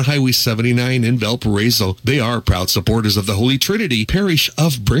 Located on Highway 79 in Valparaiso, they are proud supporters of the Holy Trinity Parish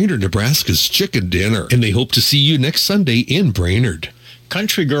of Brainerd, Nebraska's Chicken Dinner, and they hope to see you next Sunday in Brainerd.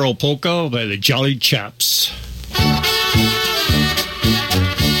 Country Girl Polka by the Jolly Chaps.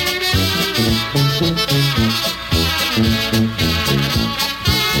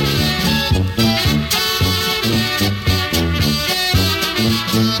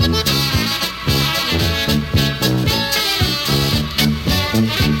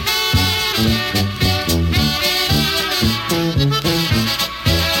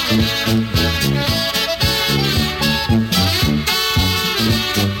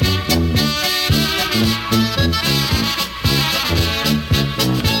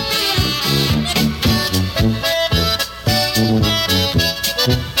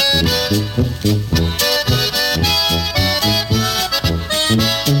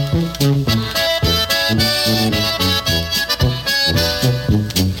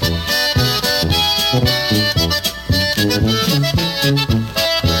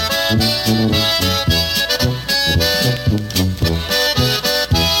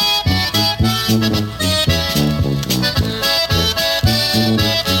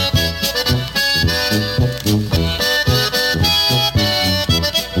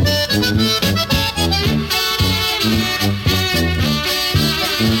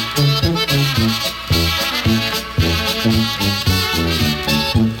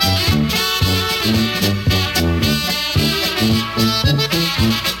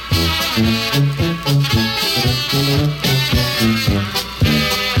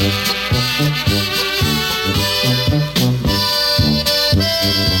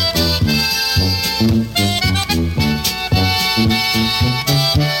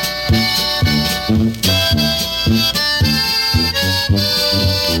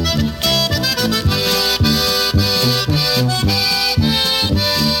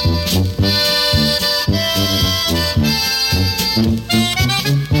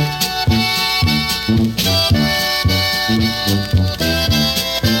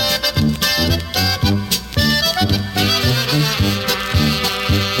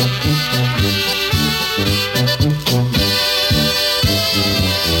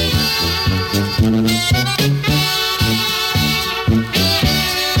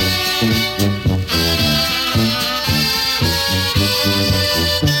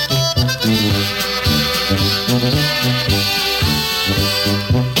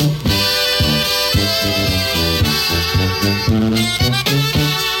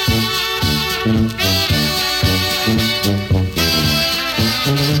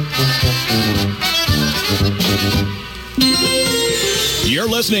 You're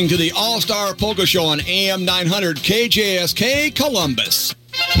listening to the All-Star Polka Show on AM 900 KJSK Columbus.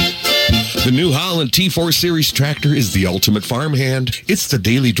 The New Holland T4 Series tractor is the ultimate farmhand. It's the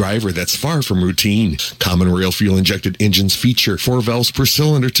daily driver that's far from routine. Common rail fuel-injected engines feature 4 valves per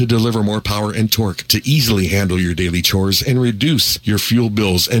cylinder to deliver more power and torque to easily handle your daily chores and reduce your fuel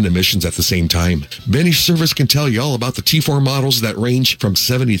bills and emissions at the same time. Benish Service can tell you all about the T4 models that range from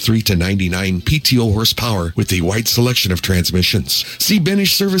 73 to 99 PTO horsepower with a wide selection of transmissions. See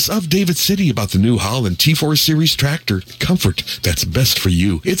Benish Service of David City about the New Holland T4 Series tractor. Comfort that's best for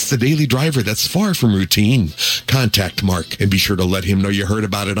you. It's the daily driver that's far from routine. Contact Mark and be sure to let him know you heard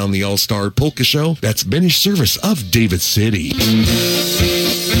about it on the All-Star Polka Show. That's Benish Service of David City.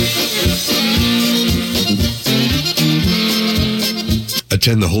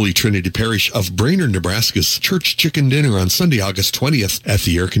 Attend the Holy Trinity Parish of Brainerd, Nebraska's Church Chicken Dinner on Sunday, August 20th at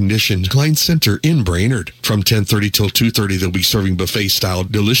the air-conditioned Klein Center in Brainerd. From 10:30 till 2:30, they'll be serving buffet-style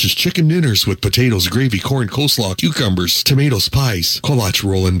delicious chicken dinners with potatoes, gravy, corn, coleslaw, cucumbers, tomatoes, pies, kolache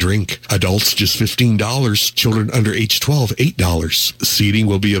roll, and drink. Adults just $15. Children under age 12, $8. Seating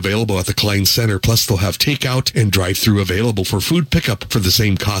will be available at the Klein Center, plus they'll have takeout and drive-thru available for food pickup for the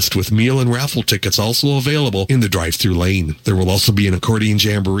same cost, with meal and raffle tickets also available in the drive-thru lane. There will also be an accordion Accordion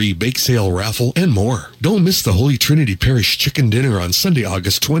Jamboree, Bake Sale, Raffle, and more. Don't miss the Holy Trinity Parish Chicken Dinner on Sunday,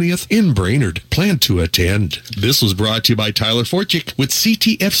 August 20th in Brainerd. Plan to attend. This was brought to you by Tyler Forchick with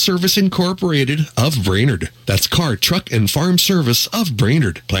CTF Service Incorporated of Brainerd. That's Car, Truck, and Farm Service of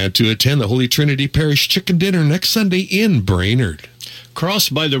Brainerd. Plan to attend the Holy Trinity Parish Chicken Dinner next Sunday in Brainerd. Cross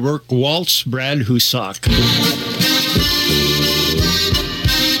by the Work Waltz, Brad Husak.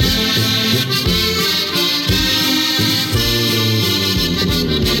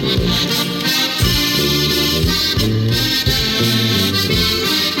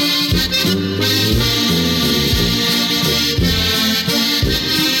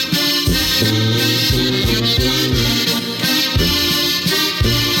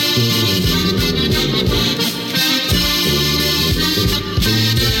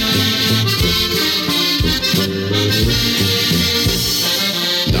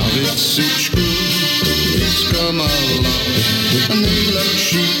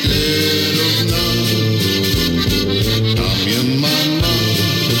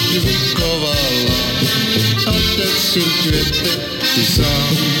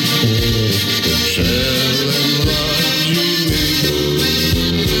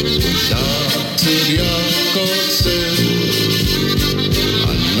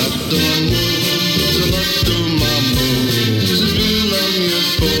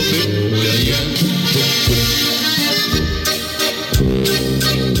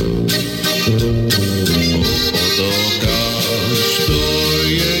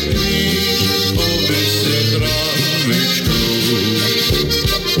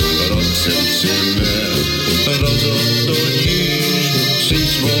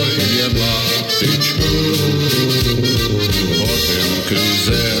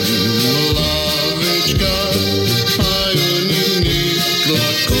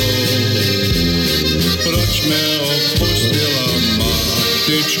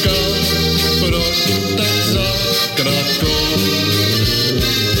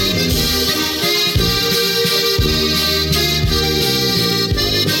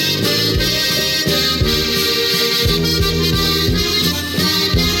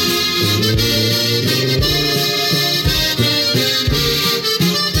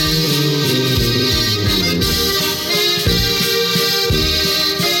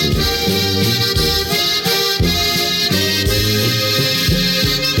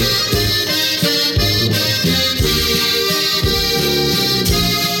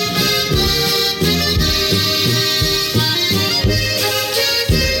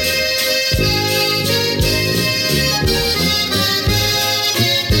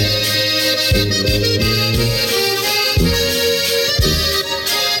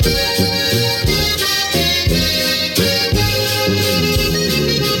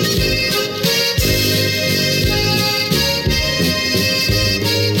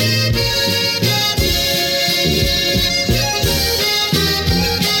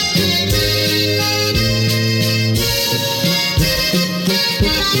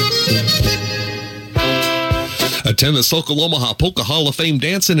 Attend the Sokol Omaha Polka Hall of Fame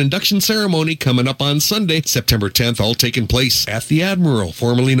Dance and Induction Ceremony coming up on Sunday, September 10th, all taking place at the Admiral,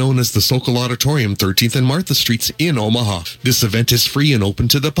 formerly known as the Sokol Auditorium, 13th and Martha Streets in Omaha. This event is free and open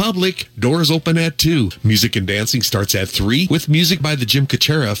to the public. Doors open at 2. Music and dancing starts at 3 with music by the Jim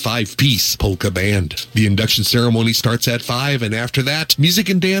Kuchera 5-piece polka band. The induction ceremony starts at 5, and after that, music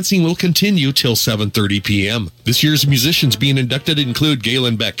and dancing will continue till 7:30 p.m. This year's musicians being inducted include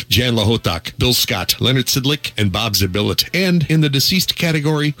Galen Beck, Jan Lahotak, Bill Scott, Leonard Sidlick, and Bob Zabillet, and in the deceased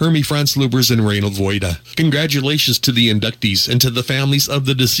category, Hermie Franz Lubers and Reynold Voida. Congratulations to the inductees and to the families of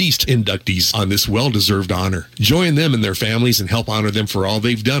the deceased inductees on this well-deserved honor. Join them and their families and help honor them for all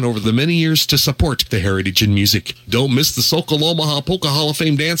they've done over the many years to support the heritage in music. Don't miss the Sokol Omaha Polka Hall of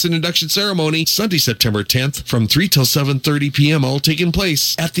Fame Dance and Induction Ceremony, Sunday, September 10th, from 3 till 7:30 p.m., all taking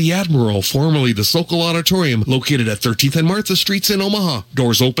place at the Admiral, formerly the Sokol Auditorium, located at 13th and Martha Streets in Omaha.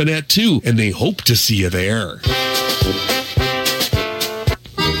 Doors open at 2, and they hope to see you there.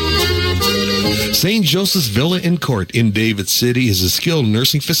 St. Joseph's Villa and Court in David City is a skilled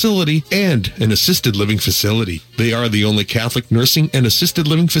nursing facility and an assisted living facility. They are the only Catholic nursing and assisted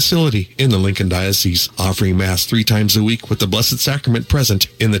living facility in the Lincoln Diocese, offering Mass 3 times a week with the Blessed Sacrament present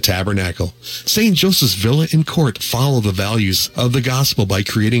in the tabernacle. St. Joseph's Villa and Court follow the values of the gospel by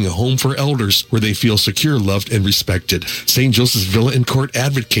creating a home for elders where they feel secure, loved, and respected. St. Joseph's Villa and Court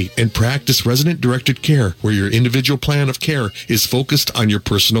advocate and practice resident-directed care where your individual plan of care is focused on your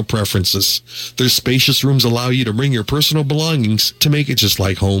personal preferences. Their Their spacious rooms allow you to bring your personal belongings to make it just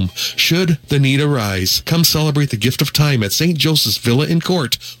like home. Should the need arise, come celebrate the gift of time at St. Joseph's Villa and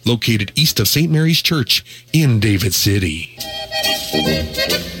Court, located east of St. Mary's Church in David City.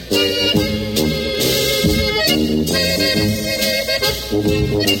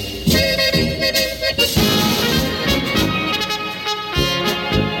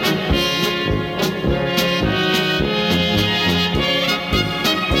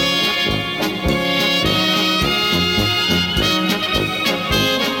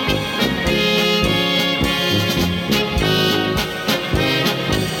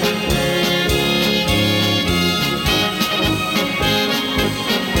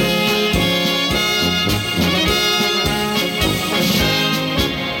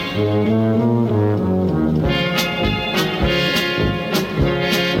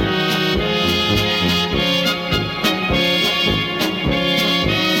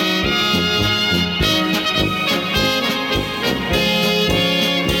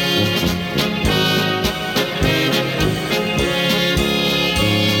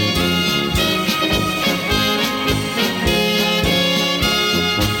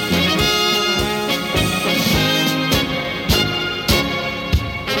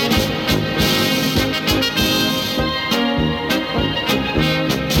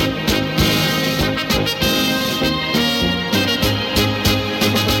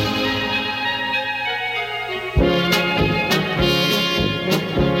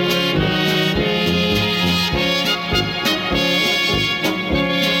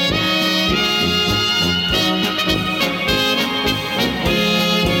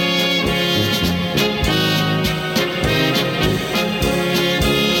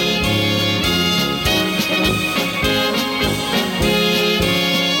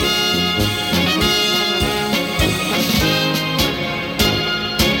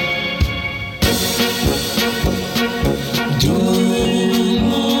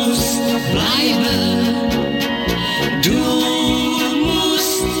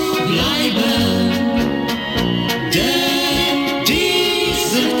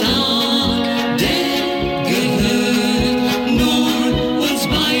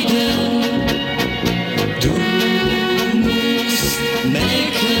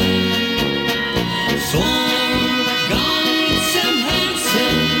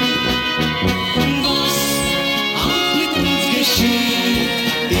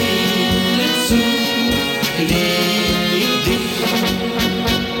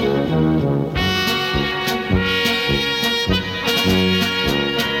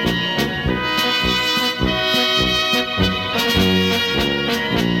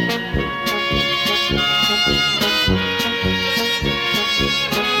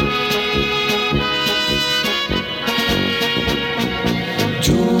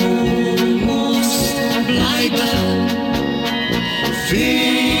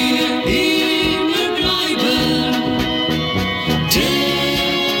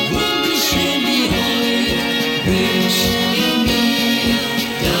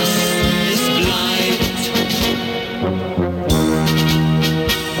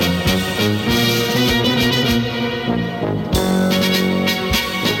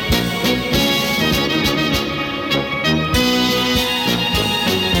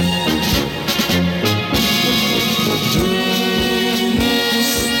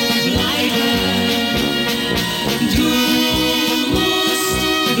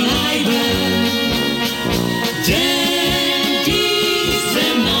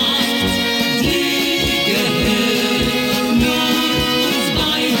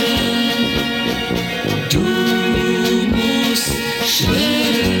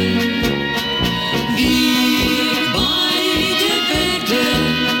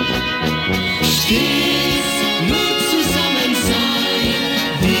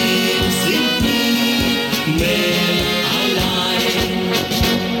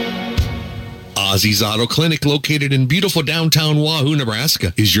 Ozzy's Auto Clinic, located in beautiful downtown Wahoo,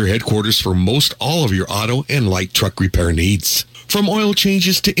 Nebraska, is your headquarters for most all of your auto and light truck repair needs. From oil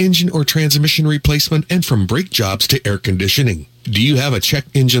changes to engine or transmission replacement, and from brake jobs to air conditioning. Do you have a check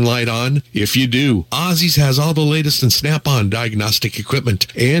engine light on? If you do, Ozzy's has all the latest in Snap-on diagnostic equipment.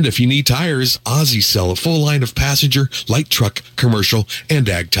 And if you need tires, Ozzy's sell a full line of passenger, light truck, commercial, and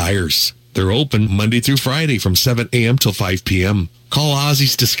ag tires. They're open Monday through Friday from 7 a.m. till 5 p.m. Call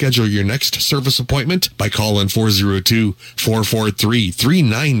Ozzy's to schedule your next service appointment by calling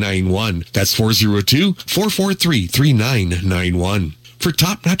 402-443-3991. That's 402-443-3991. For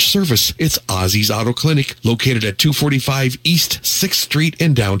top-notch service, it's Ozzy's Auto Clinic, located at 245 East 6th Street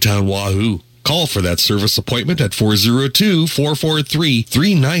in downtown Wahoo. Call for that service appointment at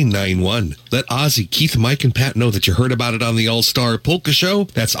 402-443-3991. Let Ozzy, Keith, Mike, and Pat know that you heard about it on the All-Star Polka Show.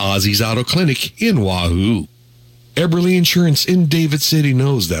 That's Ozzy's Auto Clinic in Wahoo. Eberly Insurance in David City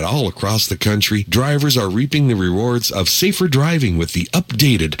knows that all across the country, drivers are reaping the rewards of safer driving with the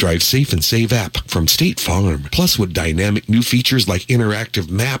updated Drive Safe and Save app from State Farm, plus with dynamic new features like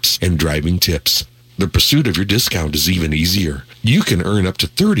interactive maps and driving tips. The pursuit of your discount is even easier. You can earn up to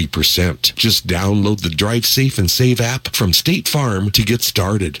 30%. Just download the Drive Safe and Save app from State Farm to get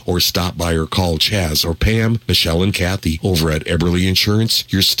started, or stop by or call Chaz or Pam, Michelle, and Kathy over at Eberly Insurance,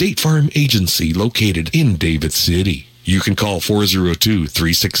 your State Farm agency located in David City. You can call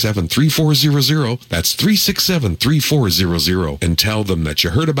 402-367-3400. That's 367-3400. And tell them that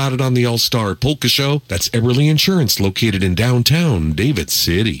you heard about it on the All-Star Polka Show. That's Eberly Insurance located in downtown David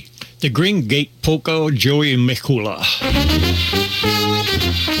City. The Green Gate Polka, Joey Mikula.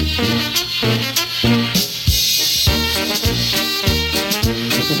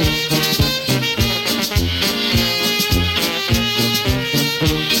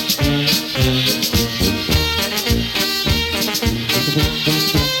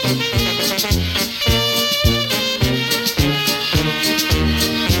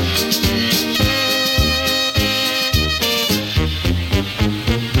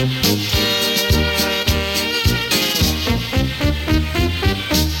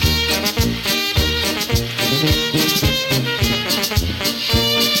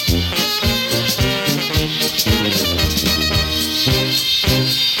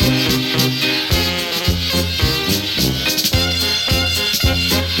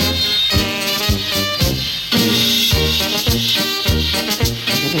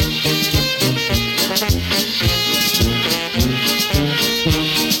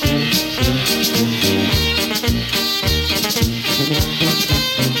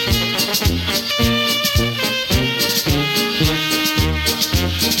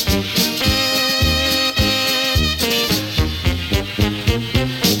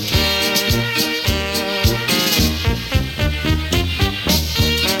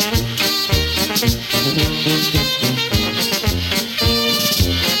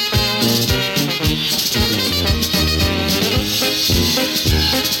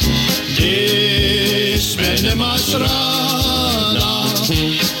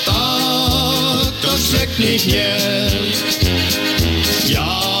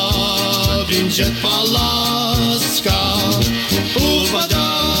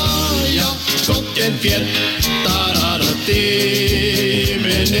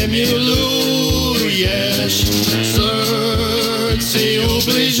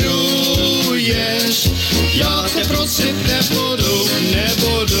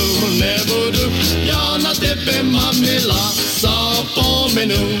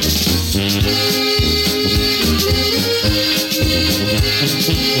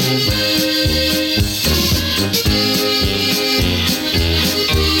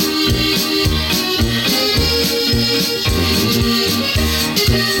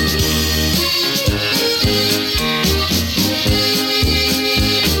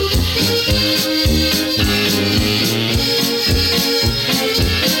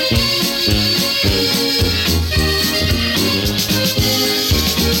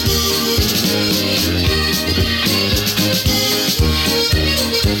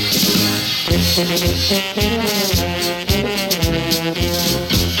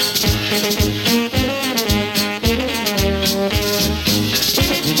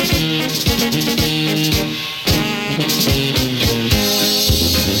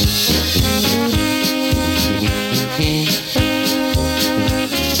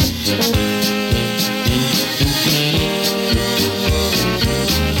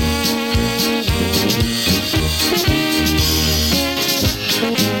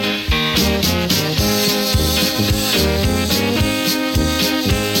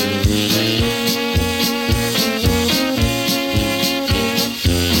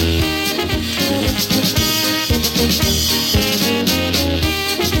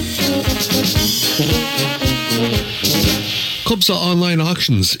 Kubsa Online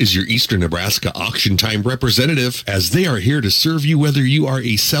Auctions is your Eastern Nebraska Auction Time representative, as they are here to serve you whether you are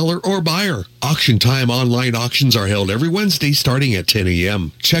a seller or buyer. Auction Time online auctions are held every Wednesday starting at 10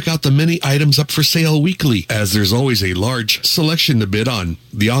 a.m. Check out the many items up for sale weekly, as there's always a large selection to bid on.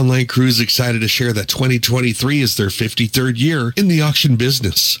 The online crew is excited to share that 2023 is their 53rd year in the auction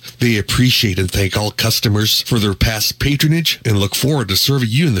business. They appreciate and thank all customers for their past patronage and look forward to serving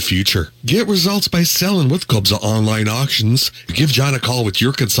you in the future. Get results by selling with Kubsa Online Auctions. Give John a call with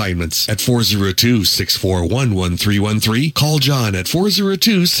your consignments at 402-641-1313. Call John at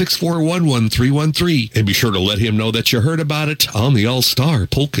 402-641-1313 and be sure to let him know that you heard about it on the All-Star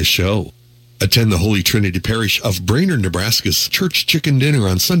Polka Show. Attend the Holy Trinity Parish of Brainerd, Nebraska's Church Chicken Dinner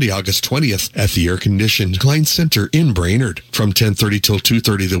on Sunday, August 20th at the air-conditioned Klein Center in Brainerd. From 10:30 till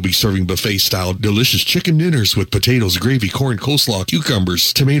 2:30, they'll be serving buffet-style delicious chicken dinners with potatoes, gravy, corn, coleslaw,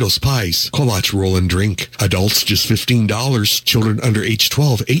 cucumbers, tomatoes, pies, kolache, roll, and drink. Adults, just $15. Children under age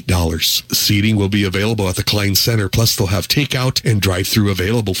 12, $8. Seating will be available at the Klein Center, plus they'll have takeout and drive-thru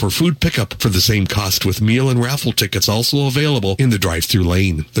available for food pickup for the same cost, with meal and raffle tickets also available in the drive-thru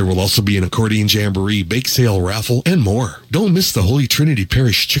lane. There will also be an accordion jamboree, bake sale, raffle, and more. Don't miss the Holy Trinity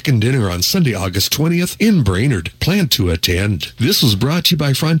Parish Chicken Dinner on Sunday, August 20th in Brainerd. Plan to attend. This was brought to you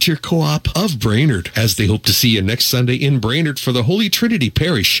by Frontier Co-op of Brainerd, as they hope to see you next Sunday in Brainerd for the Holy Trinity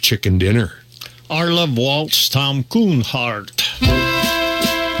Parish Chicken Dinner. Our Love Waltz, Tom Kuhnhart.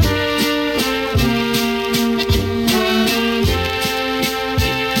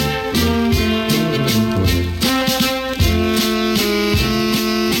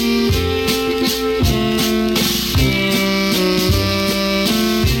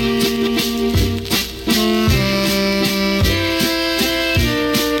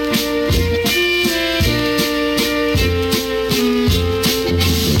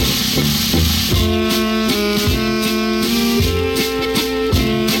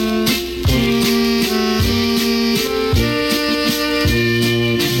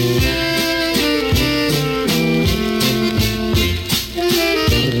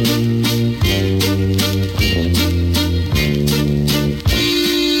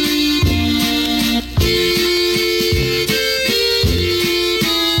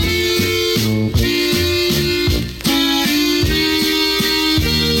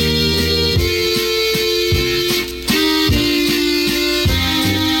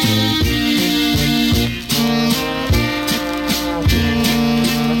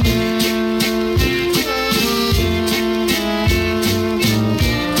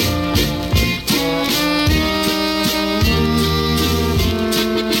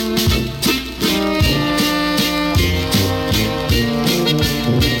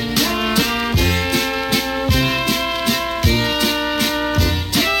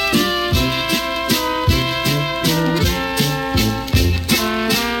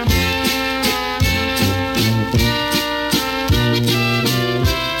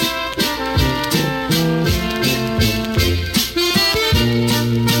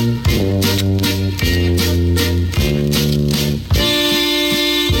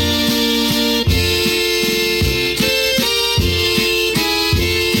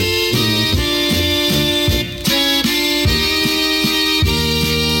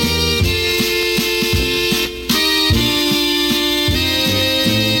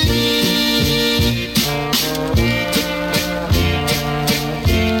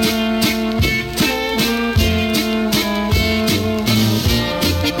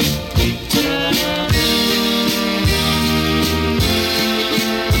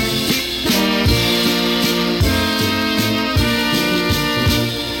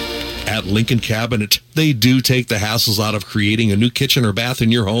 Lincoln Cabinet. They do take the hassles out of creating a new kitchen or bath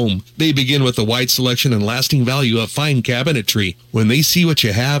in your home. They begin with a wide selection and lasting value of fine cabinetry. When they see what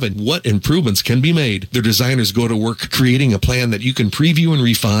you have and what improvements can be made, their designers go to work creating a plan that you can preview and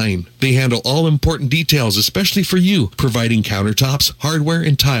refine. They handle all important details, especially for you, providing countertops, hardware,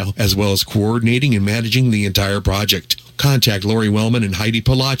 and tile, as well as coordinating and managing the entire project. Contact Lori Wellman and Heidi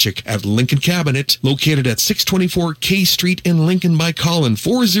Polachek at Lincoln Cabinet, located at 624 K Street in Lincoln, by calling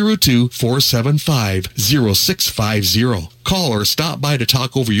 402-475-0650. Call or stop by to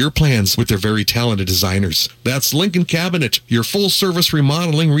talk over your plans with their very talented designers. That's Lincoln Cabinet, your full-service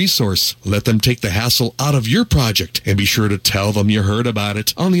remodeling resource. Let them take the hassle out of your project, and be sure to tell them you heard about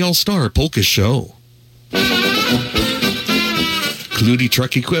it on the All-Star Polka Show. Clutie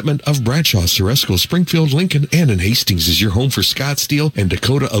Truck Equipment of Bradshaw, Ceresco, Springfield, Lincoln, and in Hastings is your home for Scott Steel and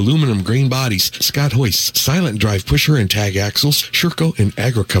Dakota aluminum grain bodies, Scott hoists, silent drive pusher and tag axles, Sherco and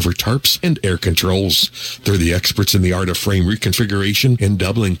AgriCover tarps, and air controls. They're the experts in the art of frame reconfiguration and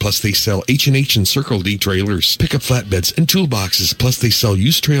doubling, plus they sell H&H and Circle D trailers, pickup flatbeds, and toolboxes, plus they sell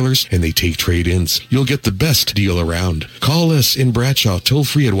used trailers and they take trade-ins. You'll get the best deal around. Call us in Bradshaw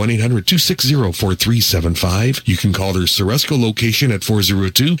toll-free at 1-800-260-4375. You can call their Ceresco location location at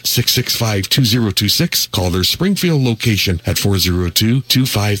 402-665-2026. Call their Springfield location at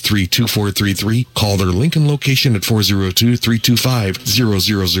 402-253-2433. Call their Lincoln location at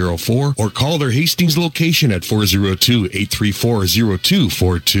 402-325-0004. Or call their Hastings location at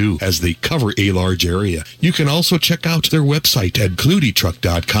 402-834-0242 as they cover a large area. You can also check out their website at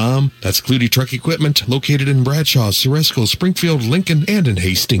ClutyTruck.com. That's Clutie Truck Equipment, located in Bradshaw, Ceresco, Springfield, Lincoln, and in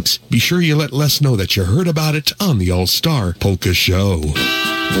Hastings. Be sure you let Les know that you heard about it on the All-Star Polka Show.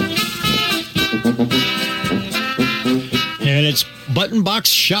 And it's Button Box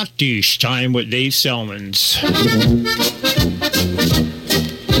Shot Dish time with Dave Selmans.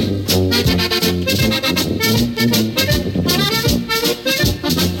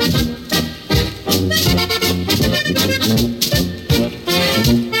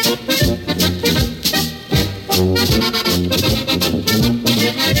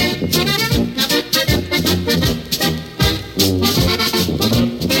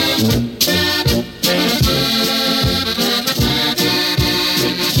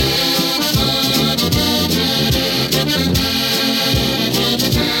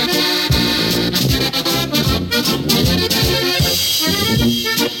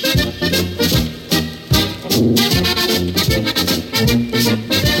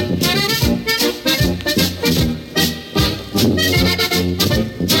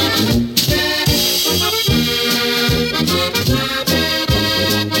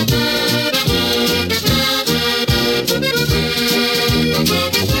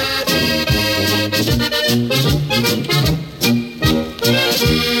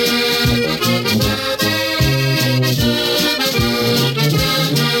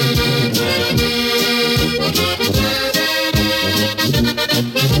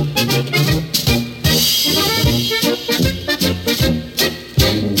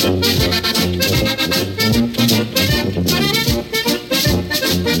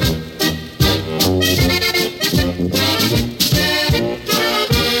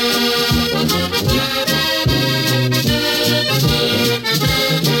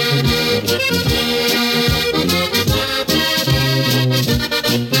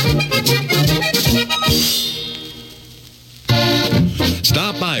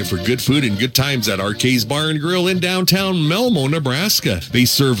 For good food and good times at RK's Bar and Grill in downtown Melmo, Nebraska. They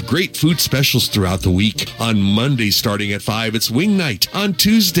serve great food specials throughout the week. On Mondays starting at 5, it's wing night. On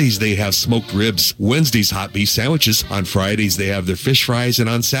Tuesdays, they have smoked ribs. Wednesdays, hot beef sandwiches. On Fridays, they have their fish fries. And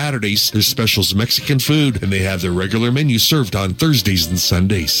on Saturdays, their specials Mexican food. And they have their regular menu served on Thursdays and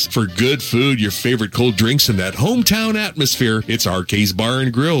Sundays. For good food, your favorite cold drinks, and that hometown atmosphere, it's RK's Bar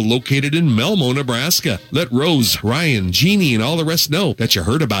and Grill located in Melmo, Nebraska. Let Rose, Ryan, Jeannie, and all the rest know that you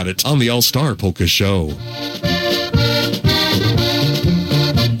heard about it on the All-Star Polka Show.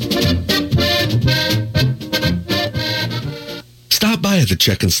 Stop by at the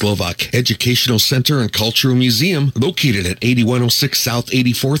Czech and Slovak Educational Center and Cultural Museum located at 8106 South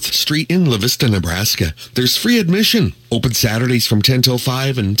 84th Street in La Vista, Nebraska. There's free admission. Open Saturdays from 10 till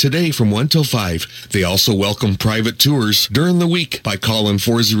 5 and today from 1 till 5. They also welcome private tours during the week by calling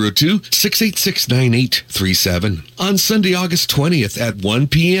 402-686-9837. On Sunday, August 20th at 1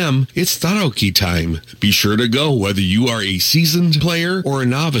 p.m., it's karaoke time. Be sure to go whether you are a seasoned player or a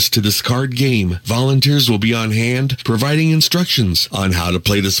novice to this card game. Volunteers will be on hand providing instructions on how to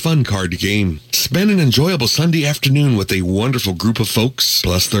play this fun card game. Spend an enjoyable Sunday afternoon with a wonderful group of folks.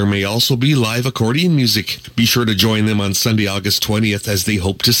 Plus, there may also be live accordion music. Be sure to join them on Sunday, August 20th, as they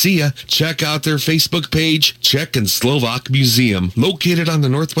hope to see you. Check out their Facebook page, Czech and Slovak Museum, located on the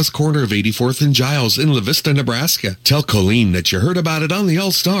northwest corner of 84th and Giles in La Vista, Nebraska. Tell Colleen that you heard about it on the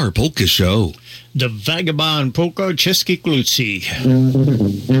All-Star Polka Show. The Vagabond Polka Český kluci.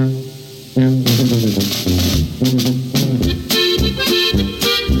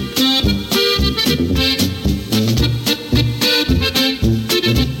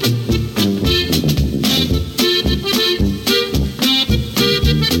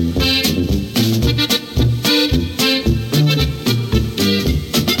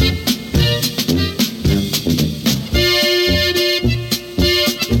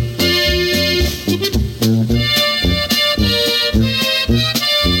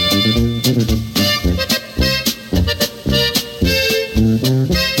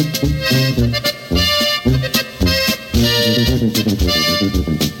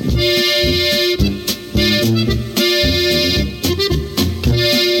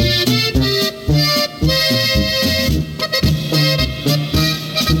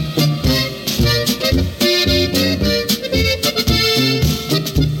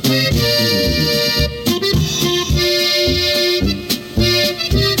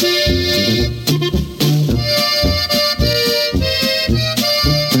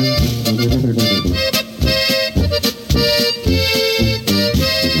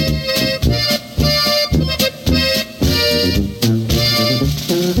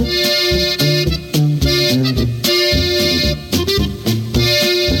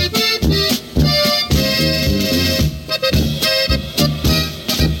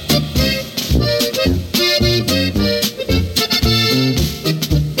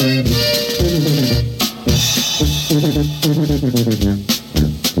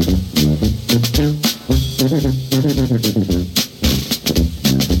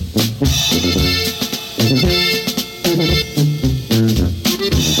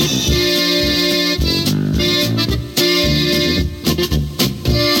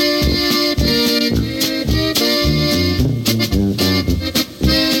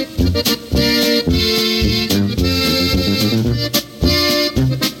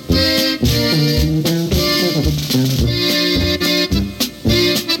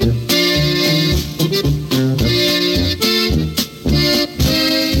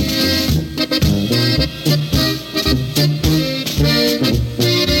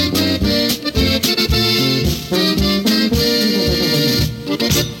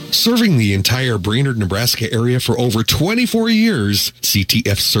 Serving the entire Brainerd, Nebraska area for over 24 years,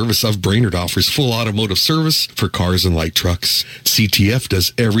 CTF Service of Brainerd offers full automotive service for cars and light trucks. CTF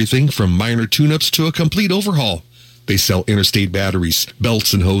does everything from minor tune-ups to a complete overhaul. They sell interstate batteries,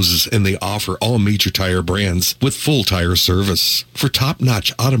 belts, and hoses, and they offer all major tire brands with full tire service. For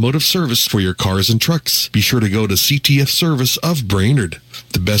top-notch automotive service for your cars and trucks, be sure to go to CTF Service of Brainerd.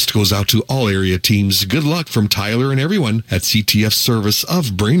 The best goes out to all area teams. Good luck from Tyler and everyone at CTF Service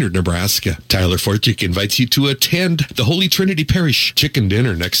of Brainerd, Nebraska. Tyler Fortick invites you to attend the Holy Trinity Parish Chicken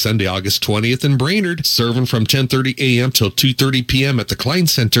Dinner next Sunday, August 20th in Brainerd, serving from 10:30 a.m. till 2:30 p.m. at the Klein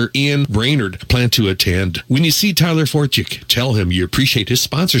Center in Brainerd. Plan to attend. When you see Tyler Fortick, tell him you appreciate his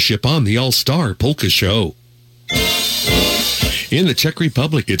sponsorship on the All-Star Polka Show. In the Czech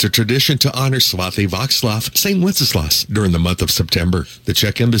Republic, it's a tradition to honor Svatý Václav, St. Wenceslas, during the month of September. The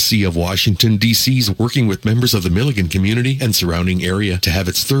Czech Embassy of Washington, D.C. is working with members of the Milligan community and surrounding area to have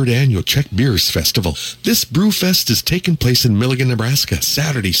its third annual Czech Beers Festival. This brew fest is taking place in Milligan, Nebraska,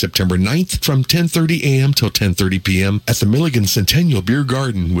 Saturday, September 9th from 10:30 a.m. till 10:30 p.m. at the Milligan Centennial Beer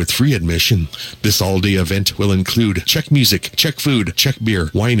Garden with free admission. This all-day event will include Czech music, Czech food, Czech beer,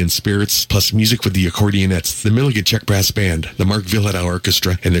 wine and spirits, plus music with the Accordionettes, the Milligan Czech Brass Band, the Mark Villadau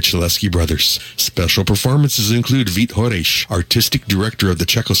Orchestra, and the Chalesky Brothers. Special performances include Vít Horeš, artistic director of the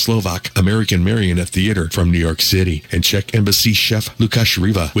Czechoslovak American Marionette Theater from New York City, and Czech Embassy chef Lukáš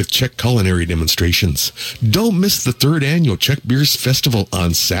Riva with Czech culinary demonstrations. Don't miss the third annual Czech Beers Festival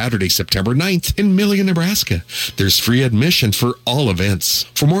on Saturday, September 9th in Milligan, Nebraska. There's free admission for all events.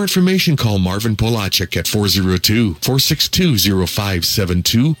 For more information, call Marvin Polacek at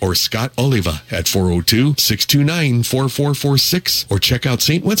 402-462-0572 or Scott Oliva at 402-629-4446 or check out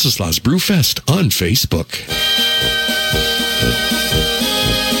St. Wenceslas Brewfest on Facebook.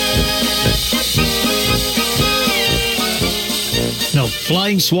 Now,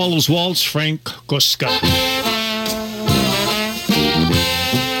 Flying Swallows Waltz, Frank Koska.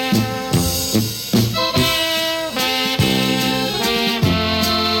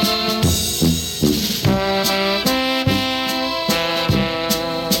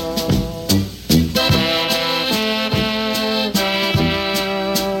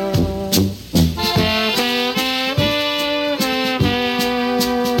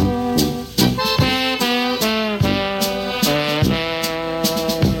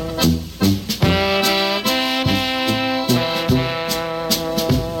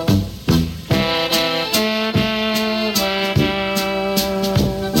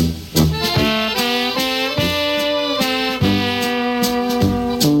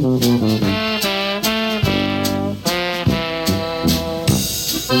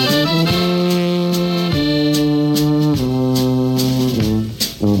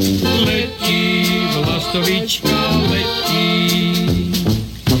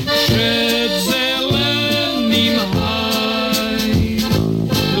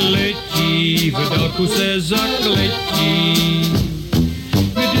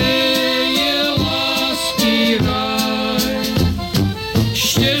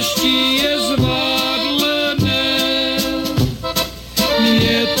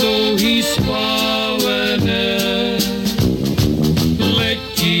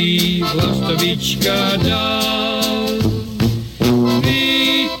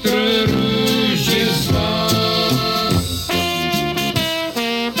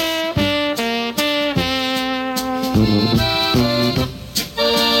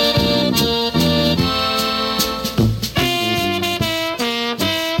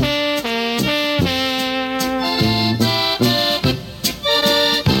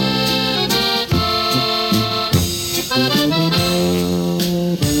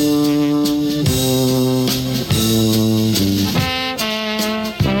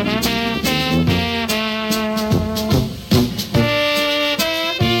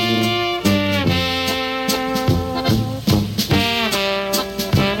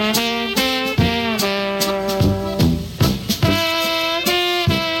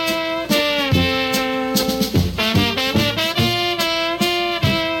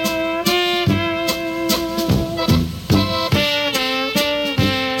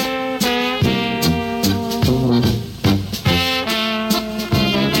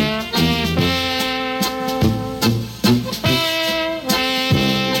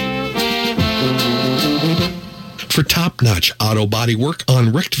 top-notch auto body work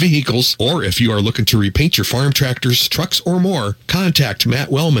on wrecked vehicles, or if you are looking to repaint your farm tractors, trucks, or more, contact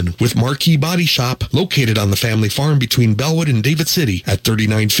Matt Wellman with Marquee Body Shop, located on the family farm between Bellwood and David City at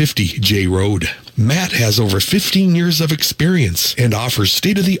 3950 J Road. Matt has over 15 years of experience and offers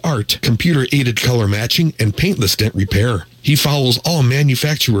state-of-the-art computer-aided color matching and paintless dent repair. He follows all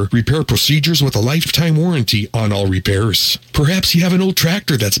manufacturer repair procedures with a lifetime warranty on all repairs. Perhaps you have an old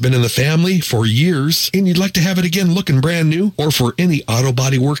tractor that's been in the family for years and you'd like to have it again looking brand new, or for any auto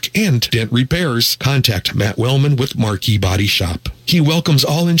body work and dent repairs, contact Matt Wellman with Marquee Body Shop. He welcomes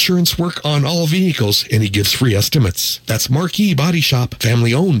all insurance work on all vehicles and he gives free estimates. That's Marquee Body Shop,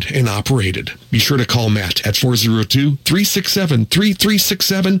 family owned and operated. Be sure to call Matt at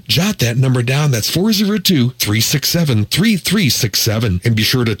 402-367-3367. Jot that number down. That's 402-367-3367. And be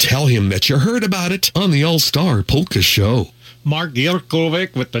sure to tell him that you heard about it on the All-Star Polka Show. Mark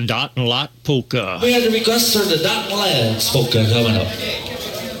Yurkovic with the Dot and Lot Polka. We had a request for the Dot and Lot Polka coming up.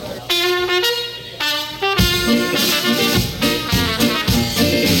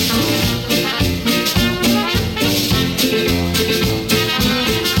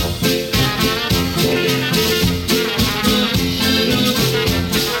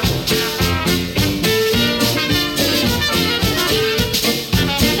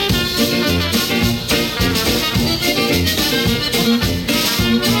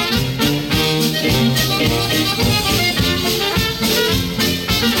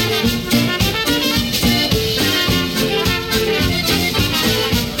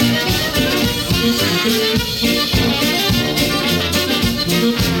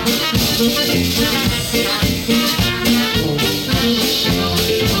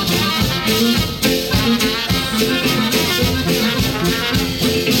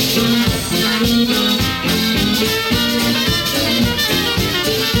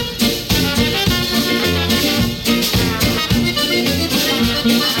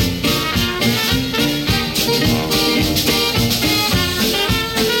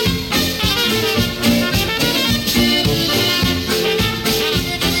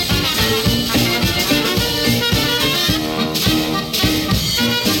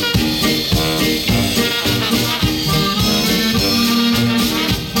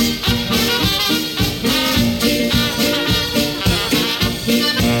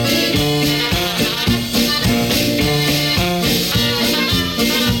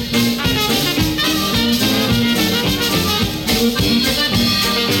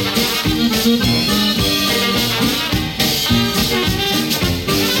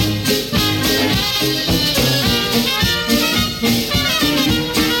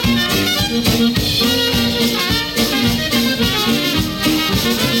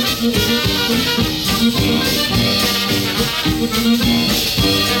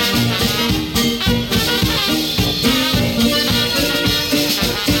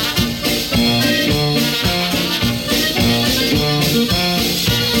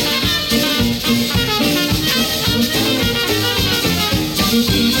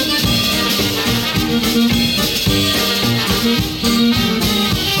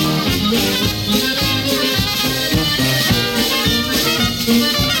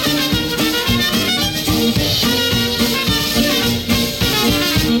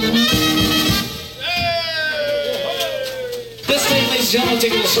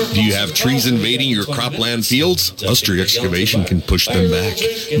 Do you have trees invading your cropland fields? Ustry Excavation can push them back.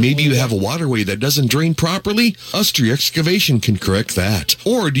 Maybe you have a waterway that doesn't drain properly? Ustry Excavation can correct that.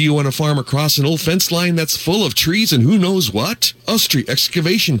 Or do you want to farm across an old fence line that's full of trees and who knows what? Ustry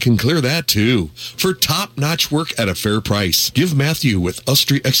Excavation can clear that too. For top-notch work at a fair price, give Matthew with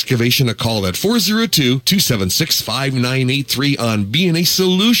Ustry Excavation a call at 402-276-5983 on being a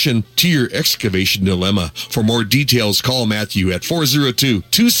solution to your excavation dilemma. For more details, call Matthew at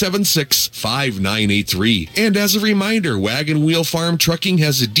 402-276-5983. And as a reminder, Wagon Wheel Farm Trucking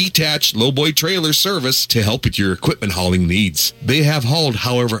has a detached lowboy trailer service to help with your equipment hauling needs. They have hauled,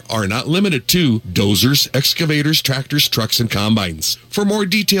 however, are not limited to dozers, excavators, tractors, trucks, and combines. For more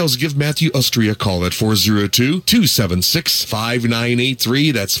details, give Matthew Ustry a call at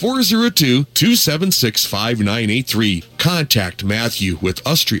 402-276-5983. That's 402-276-5983. Contact Matthew with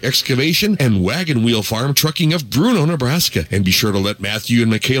Ustry Excavation and Wagon Wheel Farm Trucking of Bruno, Nebraska. And be sure to let Matthew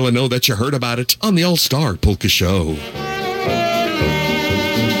and Michaela know that you heard about it on the All-Star Polka Show.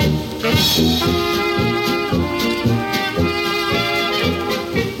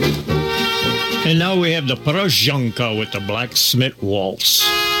 And now we have the Prozhanka with the Blacksmith Waltz.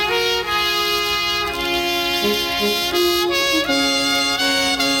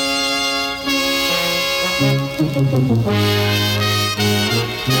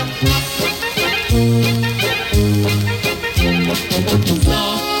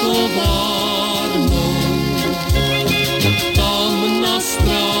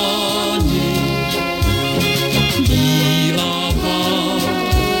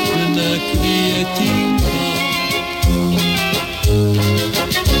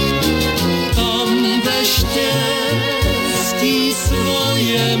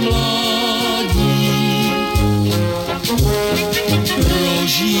 swoje mládí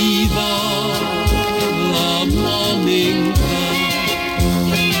prožívala maminka.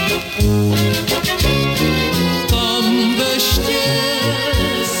 Tam ve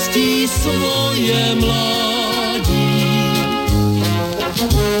štěstí svoje mládí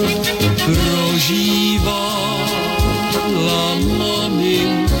prožívala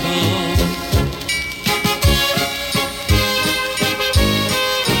maminka.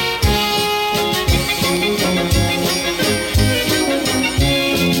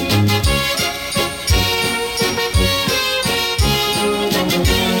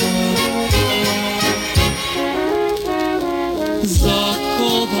 Za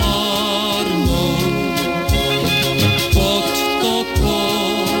kovárnou pod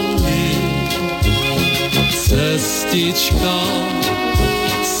topoly cestička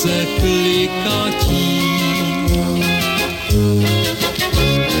se klikatí,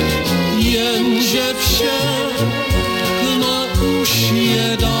 jenže všechno už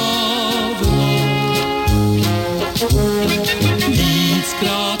je dávno,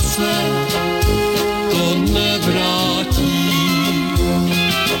 víckrát se to nevrátí,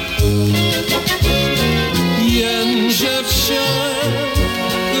 jenže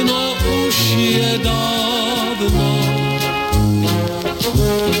všechno už je dávno,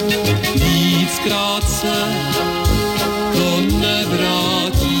 víckrát se to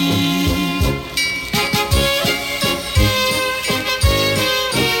nevrátí.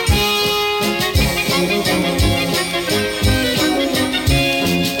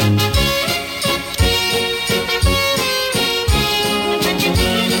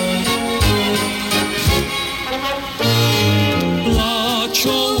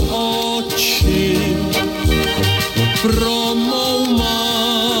 Pláčou oči pro mou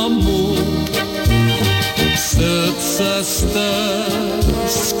mámu, srdce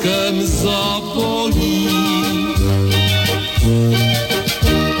steskem zabolí,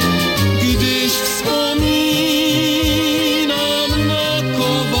 když vzpomínám na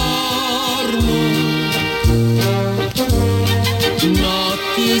kovárnu, na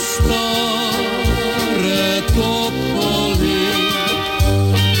ty staré topoly.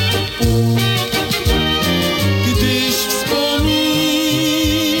 Když vzpomínám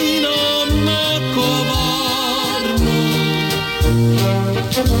na kovárnu,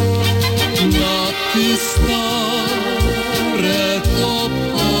 na ty staré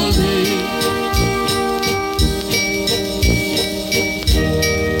topoly.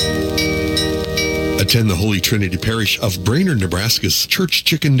 Attend the Holy Trinity Parish of Brainerd, Nebraska's Church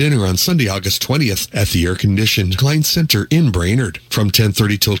Chicken Dinner on Sunday, August 20th at the air-conditioned Klein Center in Brainerd. From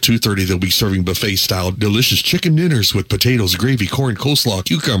 10:30 till 2:30, they'll be serving buffet-style delicious chicken dinners with potatoes, gravy, corn, coleslaw,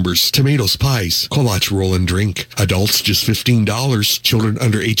 cucumbers, tomatoes, pies, kolache roll, and drink. Adults just $15. Children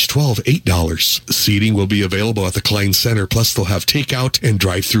under age 12, $8. Seating will be available at the Klein Center, plus they'll have takeout and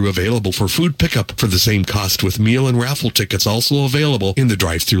drive-thru available for food pickup for the same cost, with meal and raffle tickets also available in the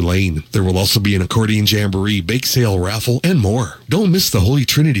drive-thru lane. There will also be an accordion jamboree, bake sale, raffle, and more. Don't miss the Holy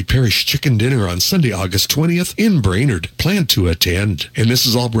Trinity Parish Chicken Dinner on Sunday, August 20th in Brainerd. Plan to attend. And this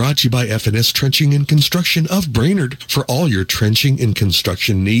is all brought to you by FNS Trenching and Construction of Brainerd. For all your trenching and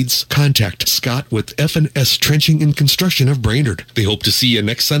construction needs, contact Scott with FNS Trenching and Construction of Brainerd. They hope to see you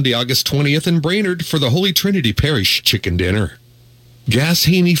next Sunday, August 20th in Brainerd for the Holy Trinity Parish Chicken Dinner. Gas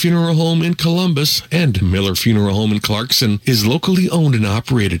Haney Funeral Home in Columbus and Miller Funeral Home in Clarkson is locally owned and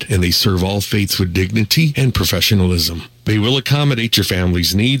operated, and they serve all faiths with dignity and professionalism. They will accommodate your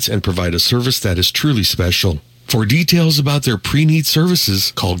family's needs and provide a service that is truly special. For details about their pre-need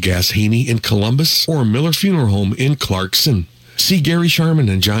services, call Gas Haney in Columbus or Miller Funeral Home in Clarkson. See Gary Sharman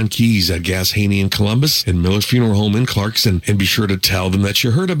and John Keys at Gas Haney in Columbus and Miller Funeral Home in Clarkson, and be sure to tell them that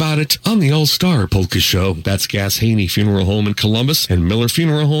you heard about it on the All-Star Polka Show. That's Gas Haney Funeral Home in Columbus and Miller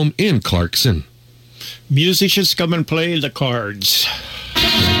Funeral Home in Clarkson. Musicians, come and play the cards.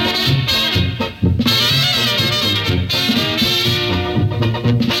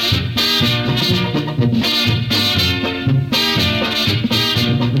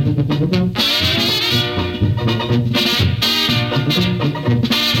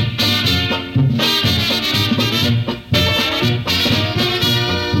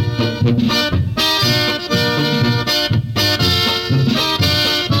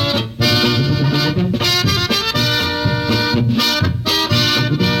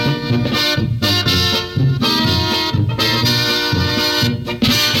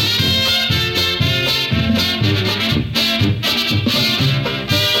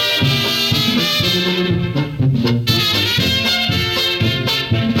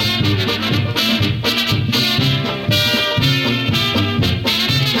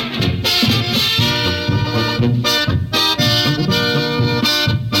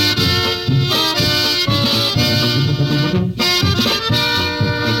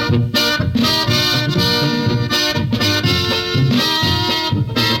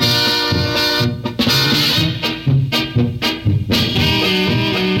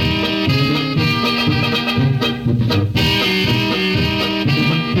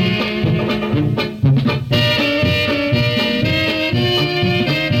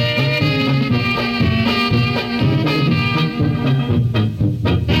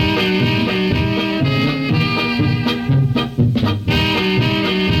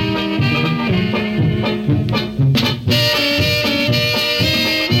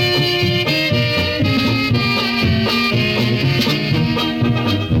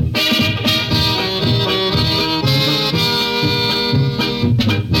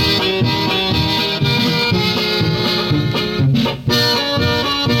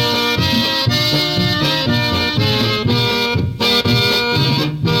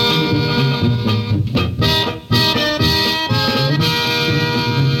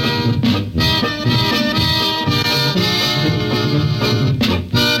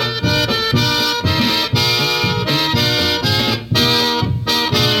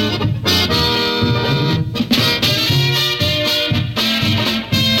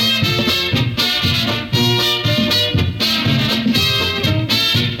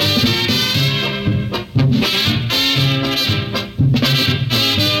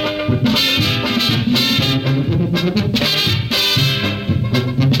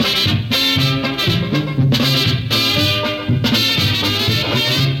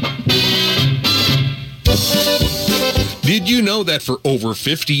 Did you know that for over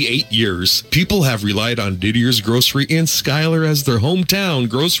 58 years, people have relied on Didier's Grocery in Schuyler as their hometown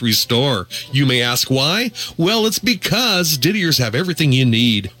grocery store? You may ask why? Well, it's because Didier's have everything you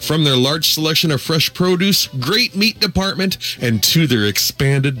need, from their large selection of fresh produce, great meat department, and to their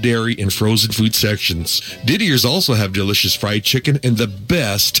expanded dairy and frozen food sections. Didier's also have delicious fried chicken and the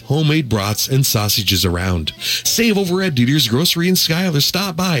best homemade brats and sausages around. Save over at Didier's Grocery in Schuyler.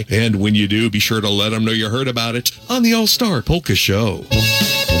 Stop by, and when you do, be sure to let them know you heard about it on the All-Star Polka Show.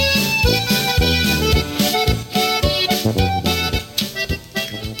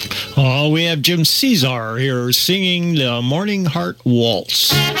 Oh, we have Jim Caesar here singing the Morning Heart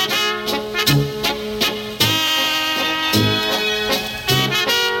Waltz.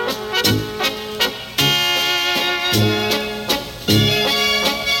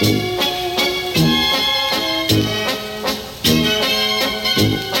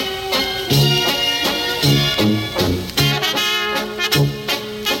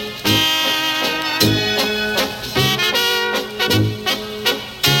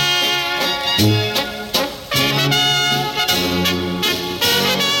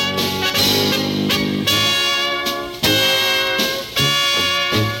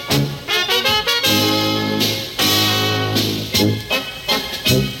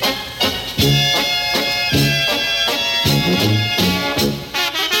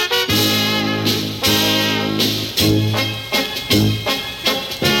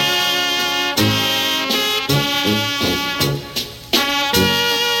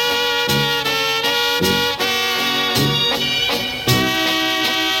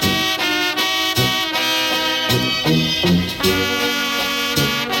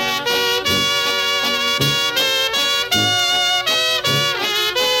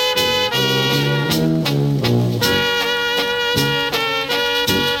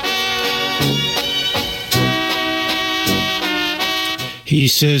 He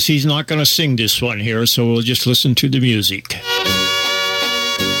says he's not going to sing this one here, so we'll just listen to the music.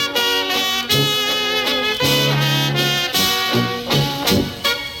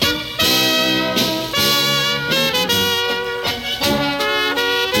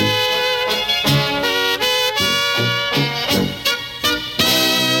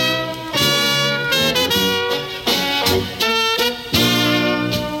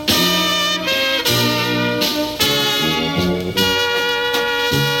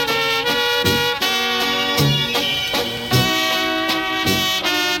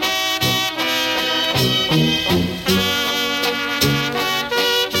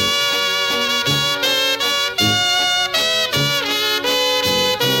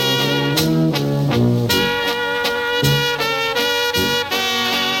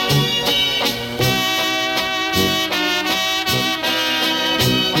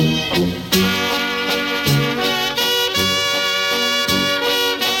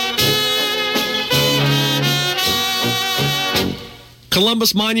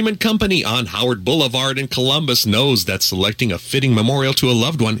 Columbus Monument Company on Howard Boulevard in Columbus knows that selecting a fitting memorial to a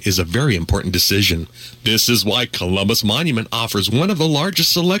loved one is a very important decision. This is why Columbus Monument offers one of the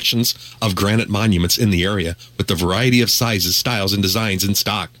largest selections of granite monuments in the area, with a variety of sizes, styles, and designs in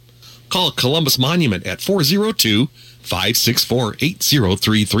stock. Call Columbus Monument at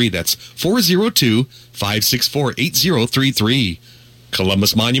 402-564-8033. That's 402-564-8033.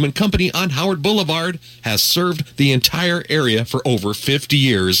 Columbus Monument Company on Howard Boulevard has served the entire area for over 50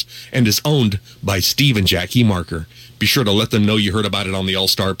 years and is owned by Steve and Jackie Marker. Be sure to let them know you heard about it on the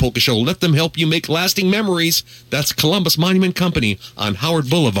All-Star Polka Show. Let them help you make lasting memories. That's Columbus Monument Company on Howard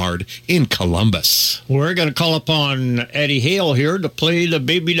Boulevard in Columbus. We're going to call upon Eddie Hale here to play the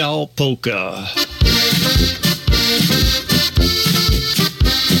Baby Doll Polka.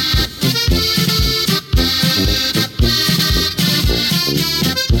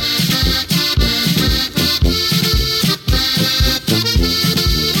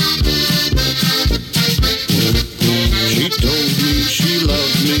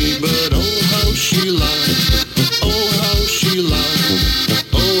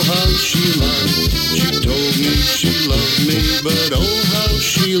 But oh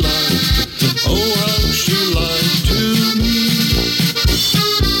how she lied to me.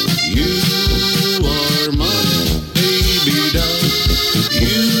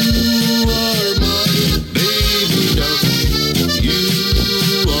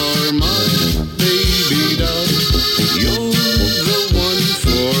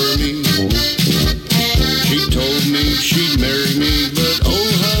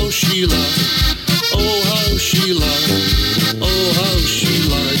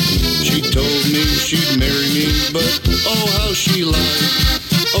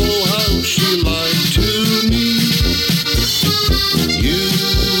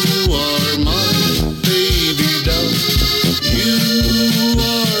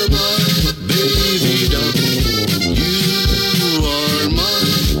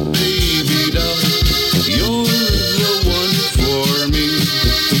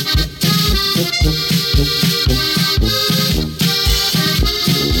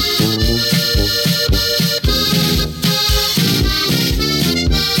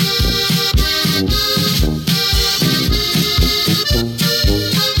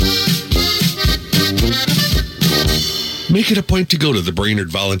 Make it a point to go to the Brainerd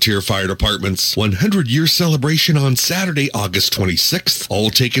Volunteer Fire Department's 100-year celebration on Saturday, August 26th, all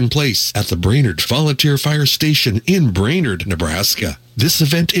taking place at the Brainerd Volunteer Fire Station in Brainerd, Nebraska. This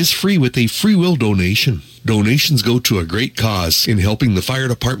event is free with a free will donation. Donations go to a great cause in helping the fire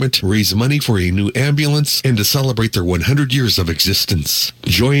department raise money for a new ambulance and to celebrate their 100 years of existence.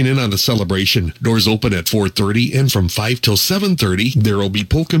 Join in on the celebration. Doors open at 4:30, and from 5 till 7:30, there will be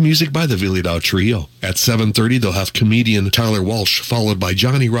polka music by the Villadao Trio. At 7:30, they'll have comedian Tyler Walsh, followed by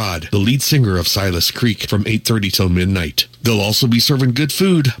Johnny Rod, the lead singer of Silas Creek, from 8:30 till midnight. They'll also be serving good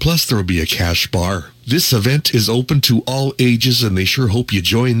food, plus there will be a cash bar. This event is open to all ages, and they sure hope you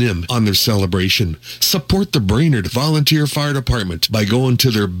join them on their celebration. Support the Brainerd Volunteer Fire Department by going to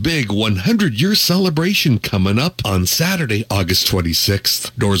their big 100-year celebration coming up on Saturday, August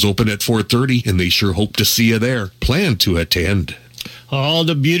 26th. Doors open at 4:30, and they sure hope to see you there. Plan to attend. Oh,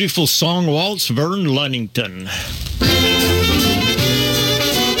 the beautiful song waltz, Vern Lunnington.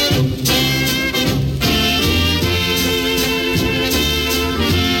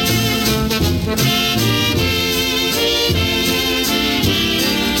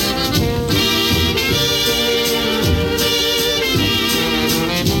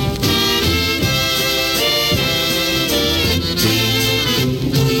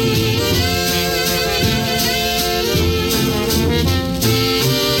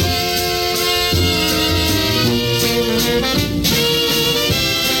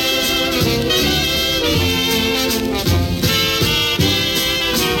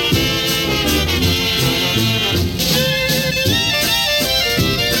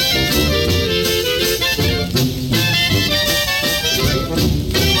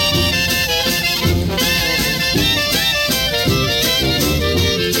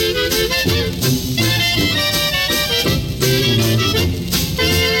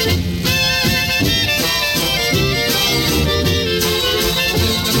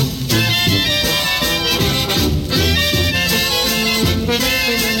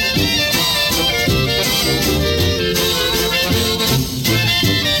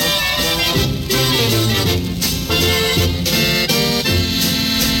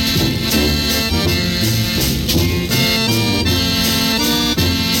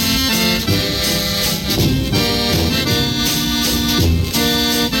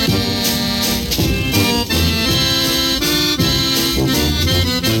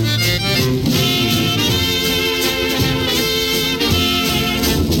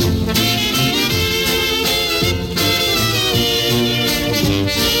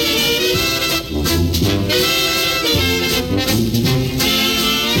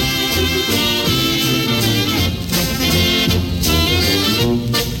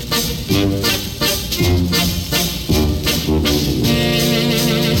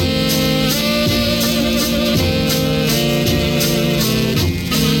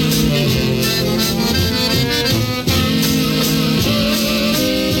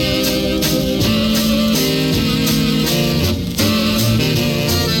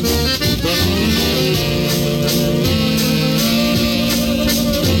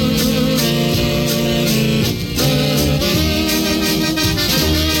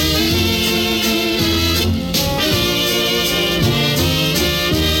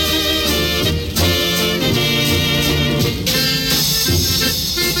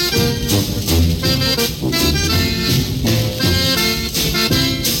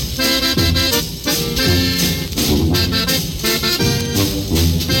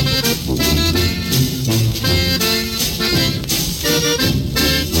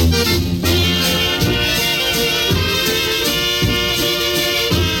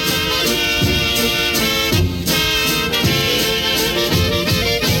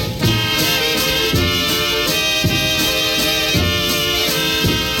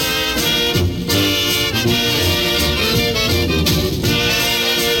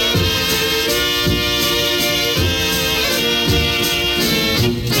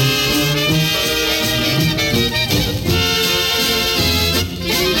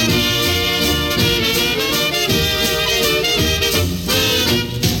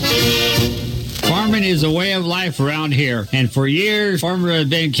 is a way of life around here, and for years, farmers have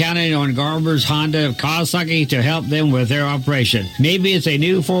been counting on Garber's Honda of Kawasaki to help them with their operation. Maybe it's a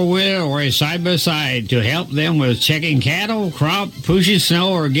new four-wheeler or a side-by-side to help them with checking cattle, crop, pushing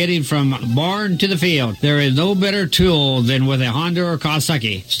snow, or getting from barn to the field. There is no better tool than with a Honda or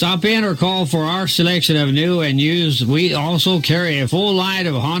Kawasaki. Stop in or call for our selection of new and used. We also carry a full line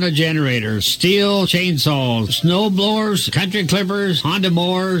of Honda generators, steel chainsaws, snow blowers, country clippers, Honda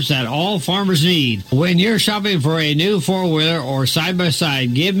mowers that all farmers need. need. When you're shopping for a new four-wheeler or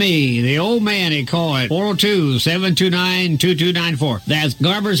side-by-side, give me, the old man, a call at 402-729-2294. That's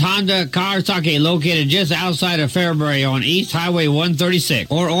Garber's Honda Kawasaki, located just outside of Fairbury on East Highway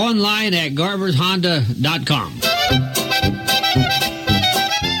 136, or online at garbershonda.com.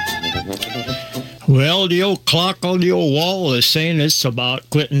 Well, the old clock on the old wall is saying it's about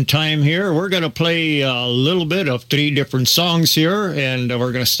quitting time here. We're going to play a little bit of three different songs here, and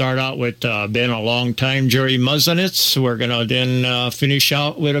we're going to start out with Been a Long Time, Jerry Muzzanitz. We're going to then finish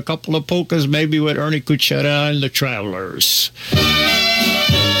out with a couple of polkas, maybe with Ernie Kucheta and the Travelers.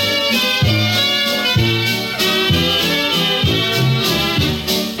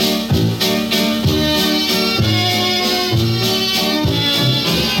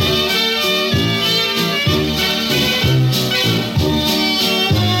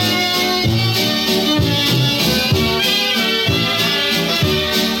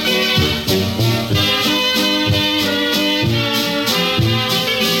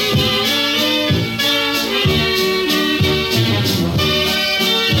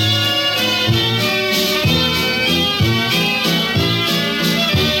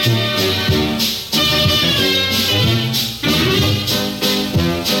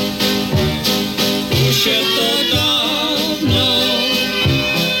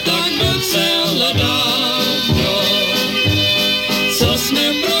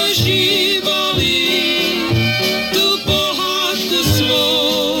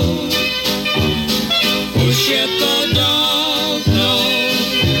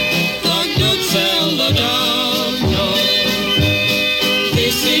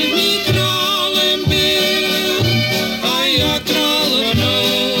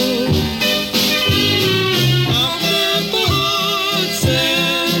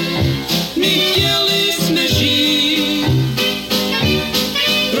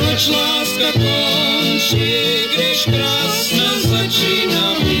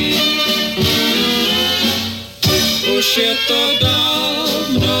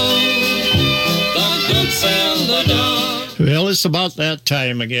 Well, it's about that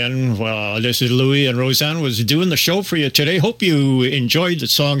time again. Well, this is Louie, and Roseanne was doing the show for you today. Hope you enjoyed the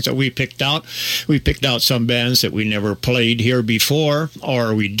songs that we picked out. We picked out some bands that we never played here before,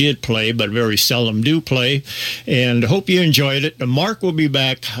 or we did play, but very seldom do play. And hope you enjoyed it. Mark will be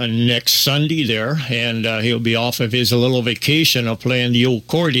back next Sunday there, and he'll be off of his little vacation of playing the old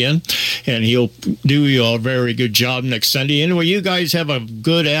accordion, and he'll do you a very good job next Sunday. Anyway, you guys have a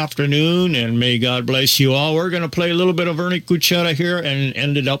good afternoon, and may God bless you all. We're going to play a little bit of Ernie Kucheta here and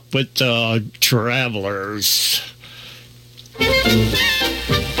ended up with Travelers.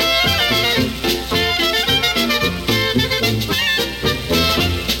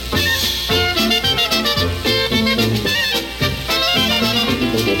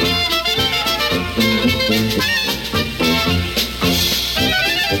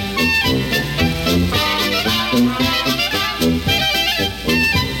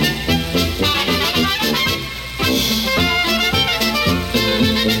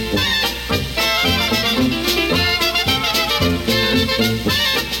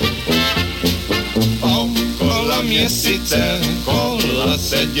 Měsíce kola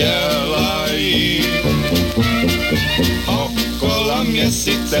se dělají, okolo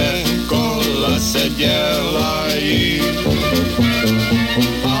měsíce kola se dělají.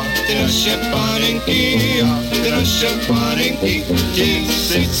 A ty naše panenky,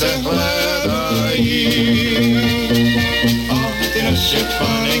 tisíce hledají. A ty naše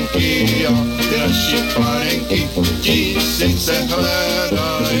panenky, tisíce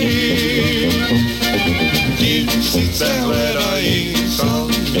hledají. Tisíce hledají,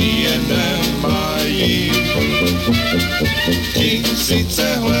 sami je nemají.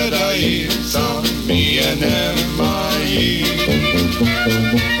 Tisíce hledají, sami je nemají.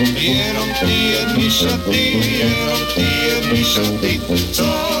 Jenom ty jedny šaty, co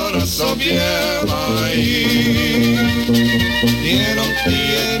na sobě mají. Jenom ty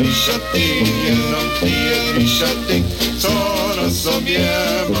jedny šaty, co na sobě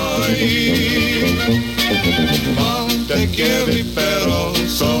mají. Pátek je vyperol,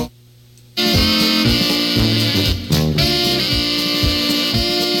 co